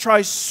have to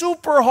try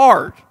super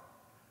hard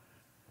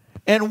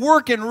and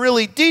work in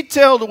really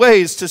detailed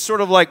ways to sort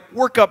of like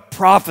work up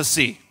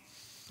prophecy,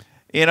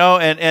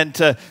 and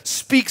to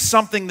speak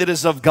something that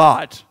is of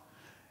God.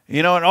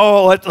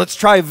 Let's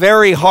try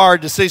very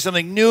hard to say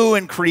something new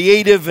and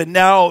creative, and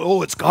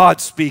now, it's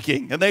God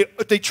speaking. And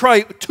they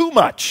try too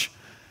much.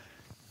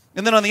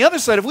 And then on the other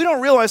side, if we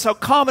don't realize how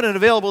common and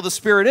available the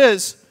Spirit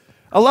is,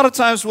 a lot of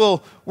times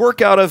we'll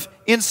work out of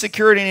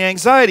insecurity and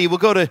anxiety. We'll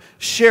go to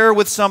share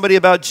with somebody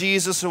about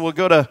Jesus, or we'll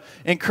go to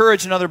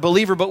encourage another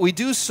believer, but we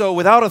do so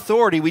without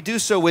authority. We do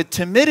so with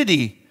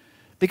timidity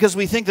because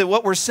we think that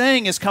what we're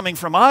saying is coming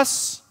from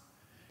us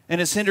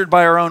and is hindered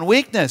by our own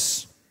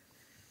weakness.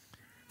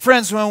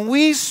 Friends, when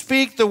we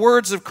speak the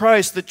words of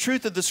Christ, the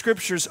truth of the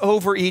Scriptures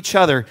over each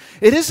other,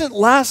 it isn't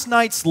last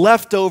night's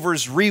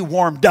leftovers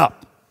re-warmed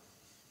up.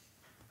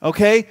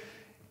 Okay?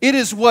 It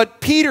is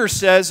what Peter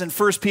says in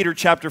 1 Peter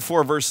chapter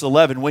 4, verse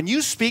 11. When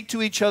you speak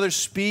to each other,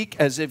 speak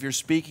as if you're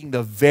speaking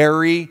the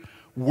very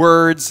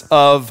words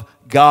of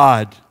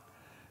God.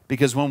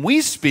 Because when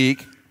we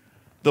speak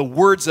the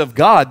words of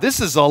God, this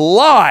is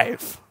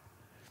alive.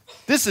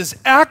 This is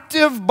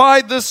active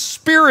by the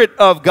Spirit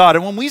of God.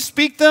 And when we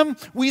speak them,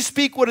 we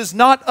speak what is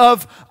not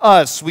of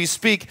us. We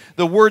speak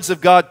the words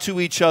of God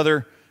to each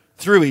other,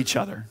 through each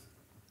other.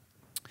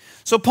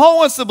 So Paul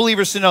wants the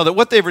believers to know that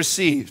what they've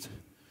received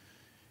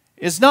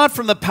is not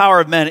from the power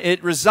of men.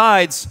 It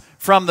resides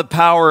from the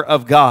power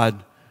of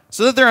God,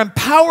 so that they're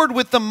empowered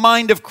with the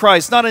mind of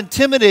Christ, not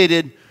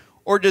intimidated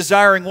or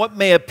desiring what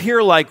may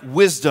appear like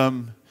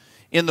wisdom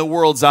in the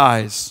world's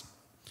eyes.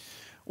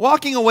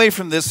 Walking away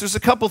from this, there's a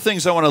couple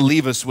things I want to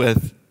leave us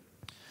with.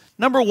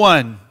 Number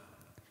one,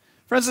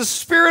 friends, the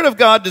Spirit of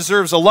God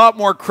deserves a lot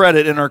more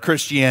credit in our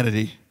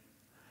Christianity.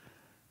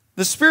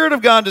 The Spirit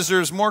of God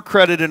deserves more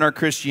credit in our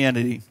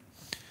Christianity.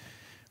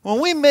 When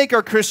we make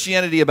our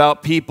Christianity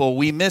about people,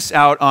 we miss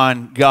out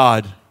on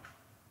God.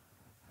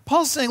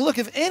 Paul's saying, look,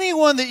 if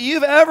anyone that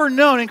you've ever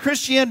known in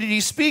Christianity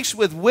speaks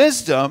with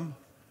wisdom,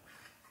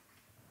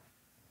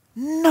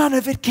 none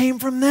of it came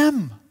from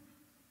them.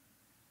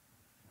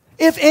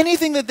 If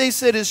anything that they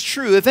said is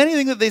true, if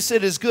anything that they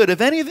said is good,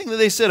 if anything that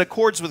they said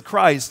accords with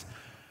Christ,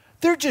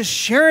 they're just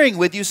sharing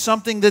with you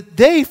something that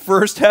they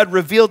first had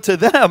revealed to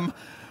them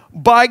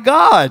by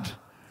God.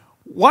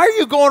 Why are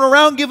you going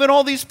around giving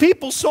all these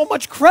people so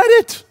much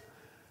credit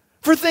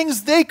for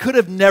things they could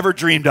have never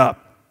dreamed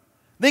up?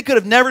 They could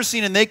have never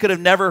seen and they could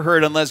have never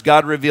heard unless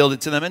God revealed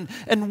it to them.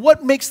 And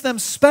what makes them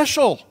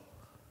special?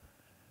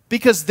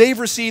 Because they've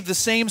received the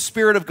same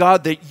Spirit of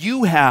God that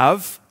you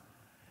have,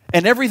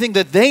 and everything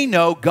that they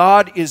know,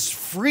 God is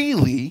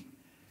freely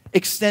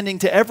extending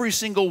to every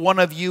single one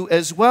of you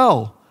as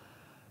well.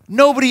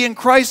 Nobody in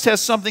Christ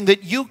has something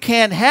that you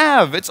can't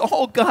have. It's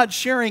all God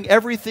sharing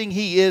everything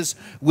He is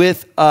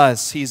with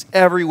us. He's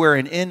everywhere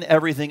and in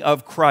everything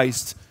of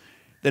Christ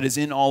that is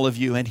in all of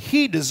you. And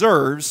He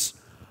deserves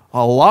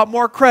a lot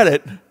more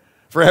credit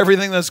for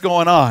everything that's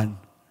going on.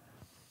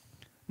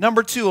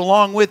 Number two,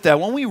 along with that,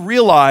 when we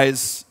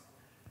realize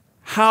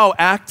how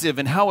active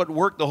and how at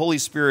work the Holy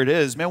Spirit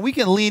is, man, we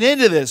can lean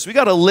into this. We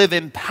got to live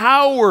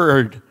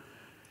empowered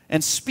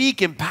and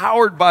speak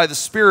empowered by the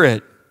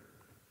Spirit.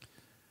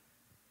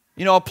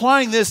 You know,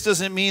 applying this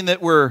doesn't mean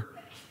that we're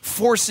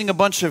forcing a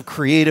bunch of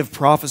creative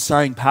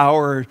prophesying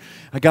power.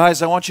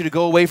 Guys, I want you to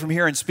go away from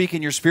here and speak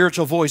in your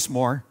spiritual voice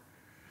more.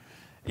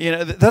 You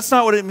know, that's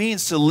not what it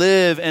means to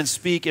live and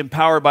speak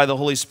empowered by the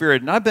Holy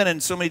Spirit. And I've been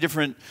in so many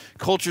different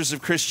cultures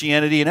of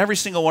Christianity, and every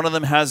single one of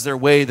them has their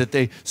way that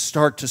they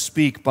start to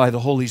speak by the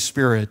Holy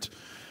Spirit.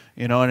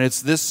 You know, and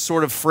it's this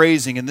sort of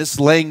phrasing and this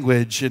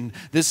language and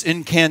this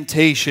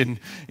incantation,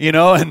 you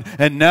know,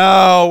 and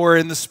now we're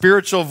in the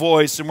spiritual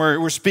voice and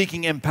we're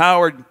speaking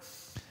empowered.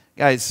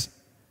 Guys,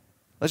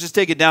 Let's just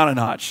take it down a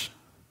notch.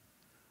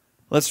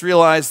 Let's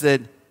realize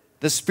that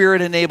the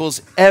Spirit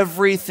enables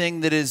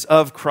everything that is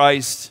of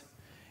Christ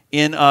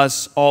in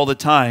us all the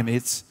time.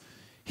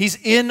 He's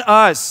in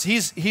us.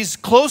 He's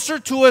closer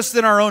to us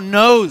than our own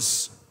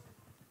nose.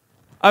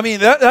 I mean,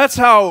 that's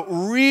how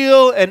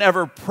real and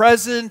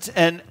ever-present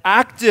and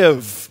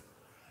active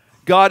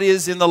God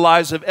is in the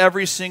lives of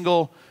every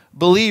single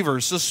believer.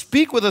 So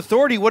speak with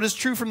authority what is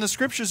true from the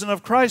Scriptures and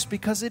of Christ,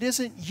 because it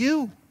isn't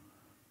you.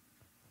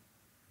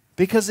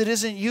 Because it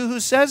isn't you who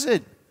says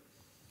it.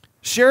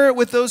 Share it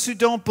with those who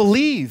don't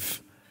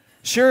believe.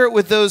 Share it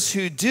with those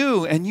who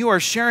do, and you are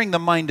sharing the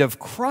mind of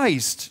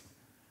Christ.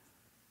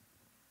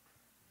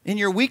 In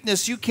your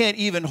weakness, you can't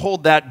even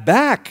hold that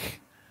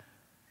back.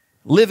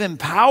 Live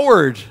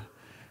empowered,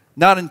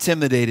 not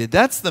intimidated.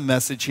 That's the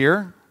message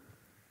here.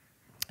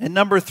 And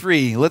number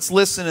 3, let's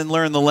listen and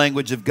learn the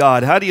language of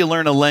God. How do you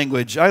learn a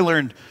language? I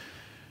learned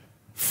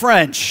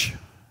French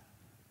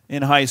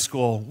in high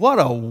school. What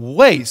a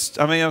waste.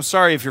 I mean, I'm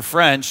sorry if you're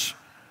French.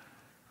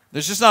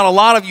 There's just not a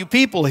lot of you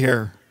people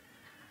here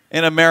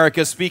in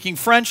America speaking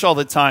French all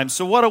the time.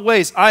 So what a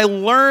waste. I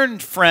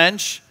learned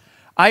French.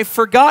 I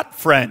forgot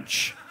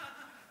French.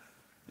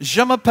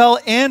 Je m'appelle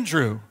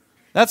Andrew.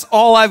 That's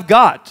all I've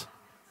got.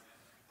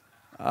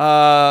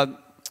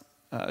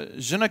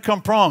 Je ne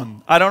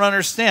comprends. I don't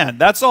understand.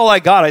 That's all I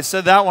got. I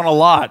said that one a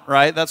lot,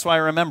 right? That's why I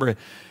remember it.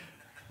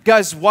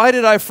 Guys, why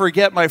did I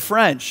forget my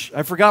French?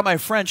 I forgot my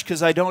French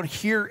because I don't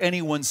hear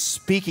anyone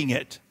speaking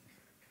it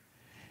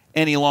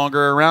any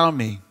longer around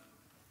me.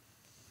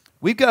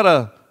 We've got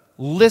to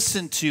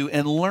listen to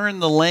and learn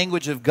the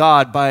language of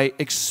God by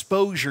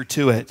exposure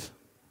to it,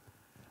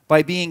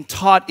 by being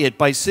taught it,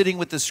 by sitting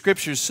with the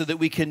Scriptures so that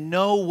we can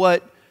know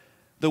what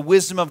the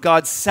wisdom of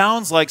God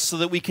sounds like, so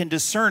that we can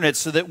discern it,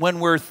 so that when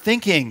we're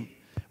thinking,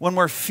 when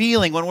we're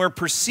feeling, when we're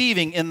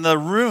perceiving in the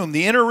room,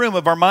 the inner room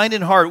of our mind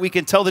and heart, we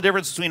can tell the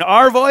difference between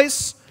our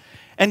voice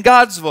and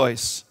God's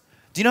voice.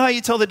 Do you know how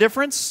you tell the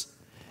difference?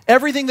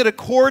 Everything that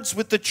accords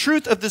with the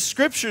truth of the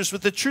Scriptures,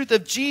 with the truth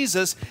of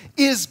Jesus,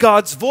 is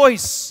God's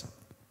voice.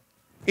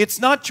 It's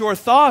not your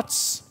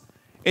thoughts.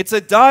 It's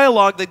a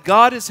dialogue that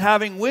God is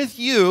having with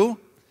you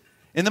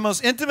in the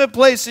most intimate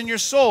place in your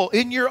soul,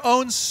 in your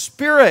own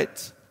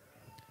spirit.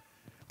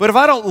 But if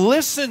I don't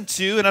listen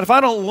to and if I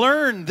don't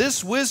learn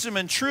this wisdom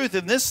and truth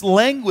and this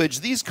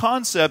language, these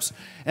concepts,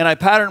 and I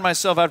pattern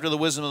myself after the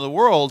wisdom of the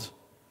world,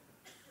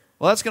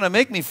 well, that's going to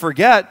make me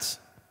forget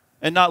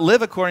and not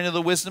live according to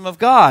the wisdom of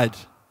God.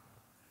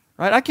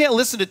 Right? I can't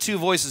listen to 2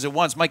 voices at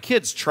once. My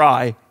kids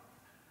try.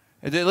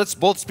 Let's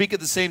both speak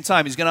at the same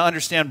time. He's going to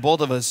understand both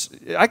of us.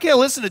 I can't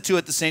listen to 2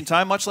 at the same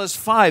time, much less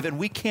 5, and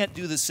we can't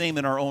do the same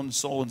in our own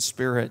soul and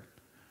spirit.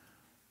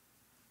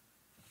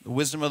 The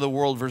wisdom of the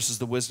world versus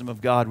the wisdom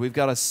of God. We've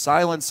got to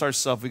silence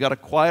ourselves. We've got to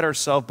quiet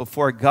ourselves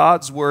before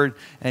God's word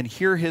and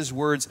hear his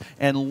words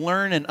and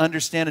learn and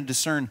understand and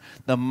discern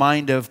the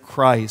mind of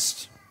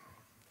Christ.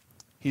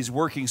 He's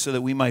working so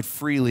that we might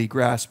freely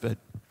grasp it.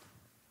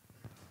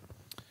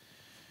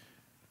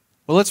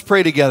 Well, let's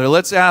pray together.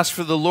 Let's ask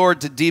for the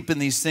Lord to deepen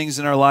these things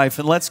in our life,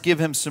 and let's give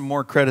him some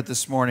more credit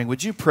this morning.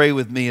 Would you pray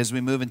with me as we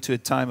move into a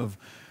time of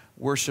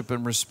worship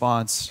and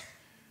response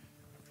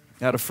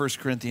out of 1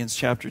 Corinthians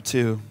chapter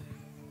 2.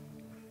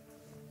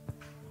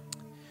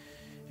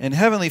 And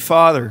Heavenly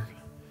Father,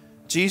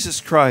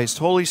 Jesus Christ,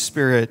 Holy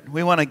Spirit,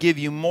 we want to give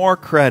you more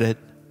credit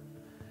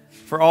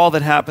for all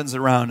that happens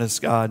around us,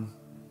 God,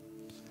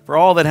 for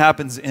all that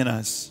happens in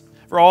us,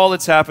 for all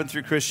that's happened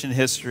through Christian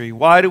history.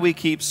 Why do we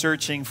keep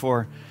searching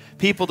for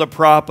people to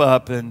prop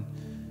up and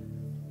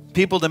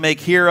people to make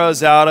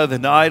heroes out of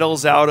and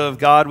idols out of?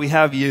 God, we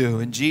have you,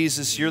 and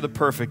Jesus, you're the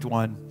perfect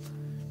one.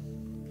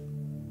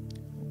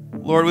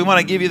 Lord, we want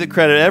to give you the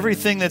credit.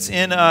 Everything that's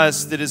in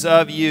us that is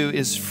of you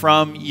is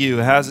from you,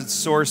 has its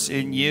source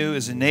in you,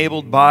 is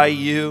enabled by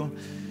you.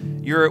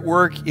 You're at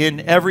work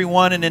in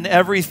everyone and in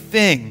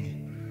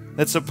everything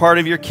that's a part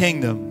of your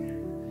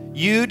kingdom.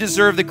 You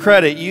deserve the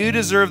credit. You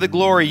deserve the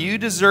glory. You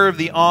deserve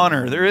the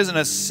honor. There isn't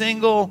a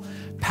single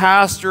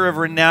pastor of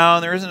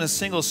renown. There isn't a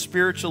single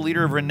spiritual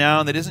leader of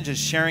renown that isn't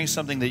just sharing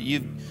something that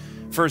you've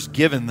first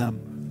given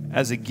them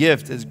as a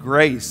gift, as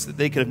grace, that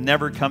they could have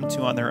never come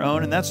to on their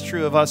own. And that's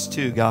true of us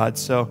too, God.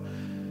 So,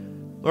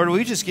 Lord,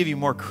 we just give you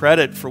more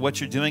credit for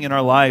what you're doing in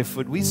our life.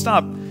 Would we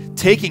stop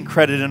taking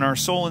credit in our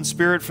soul and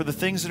spirit for the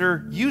things that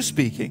are you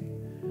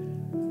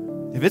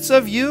speaking? If it's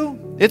of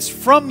you, it's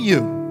from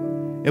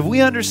you. If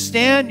we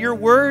understand your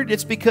word,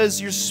 it's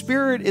because your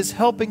spirit is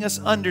helping us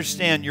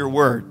understand your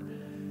word.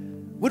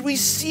 Would we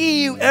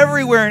see you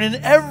everywhere and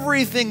in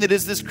everything that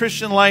is this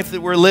Christian life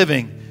that we're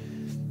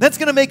living? That's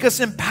going to make us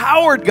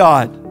empowered,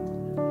 God,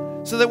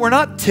 so that we're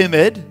not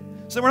timid,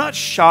 so that we're not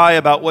shy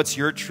about what's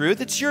your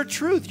truth. It's your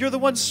truth. You're the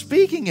one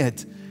speaking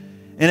it.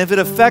 And if it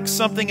affects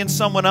something in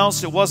someone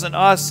else, it wasn't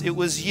us, it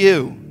was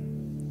you.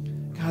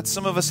 God,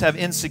 some of us have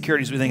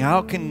insecurities. We think,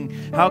 how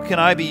can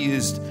I be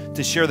used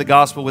to share the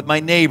gospel with my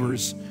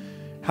neighbors?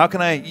 How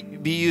can I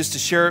be used to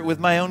share it with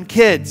my own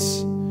kids?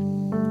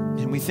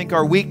 And we think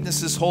our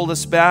weaknesses hold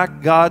us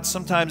back. God,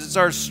 sometimes it's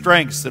our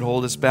strengths that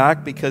hold us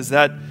back, because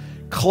that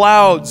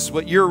clouds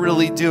what you're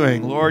really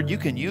doing. Lord, you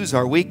can use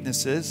our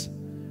weaknesses.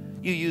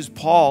 You use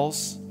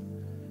Paul's.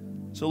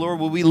 So, Lord,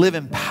 will we live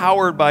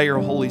empowered by your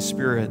Holy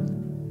Spirit?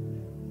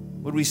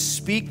 Would we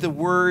speak the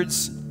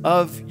words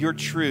of your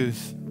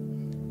truth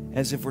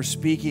as if we're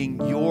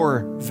speaking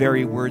your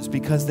very words,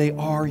 because they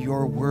are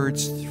your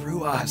words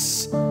through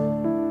us?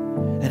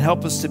 And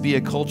help us to be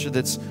a culture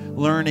that's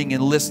learning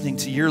and listening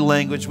to your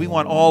language. We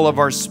want all of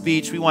our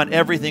speech. We want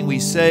everything we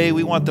say.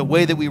 We want the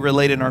way that we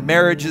relate in our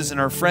marriages and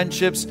our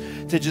friendships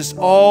to just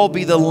all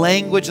be the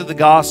language of the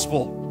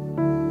gospel.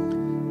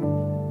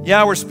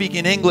 Yeah, we're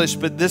speaking English,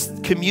 but this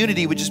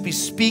community would just be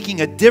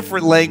speaking a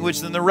different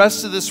language than the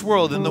rest of this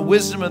world and the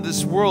wisdom of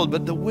this world,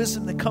 but the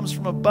wisdom that comes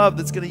from above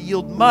that's going to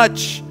yield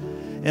much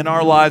in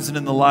our lives and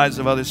in the lives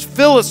of others.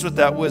 Fill us with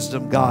that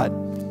wisdom, God.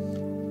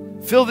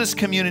 Fill this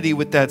community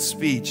with that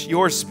speech,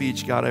 your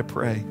speech, God, I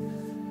pray.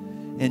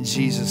 In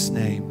Jesus'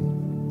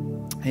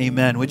 name,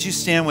 amen. Would you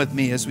stand with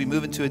me as we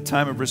move into a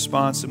time of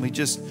response and we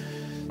just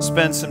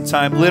spend some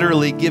time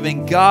literally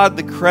giving God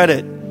the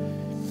credit.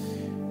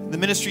 The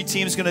ministry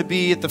team is going to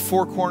be at the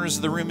four corners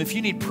of the room. If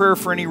you need prayer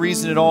for any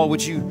reason at all,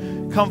 would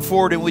you come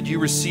forward and would you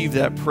receive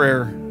that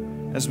prayer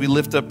as we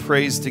lift up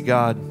praise to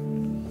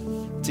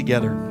God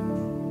together?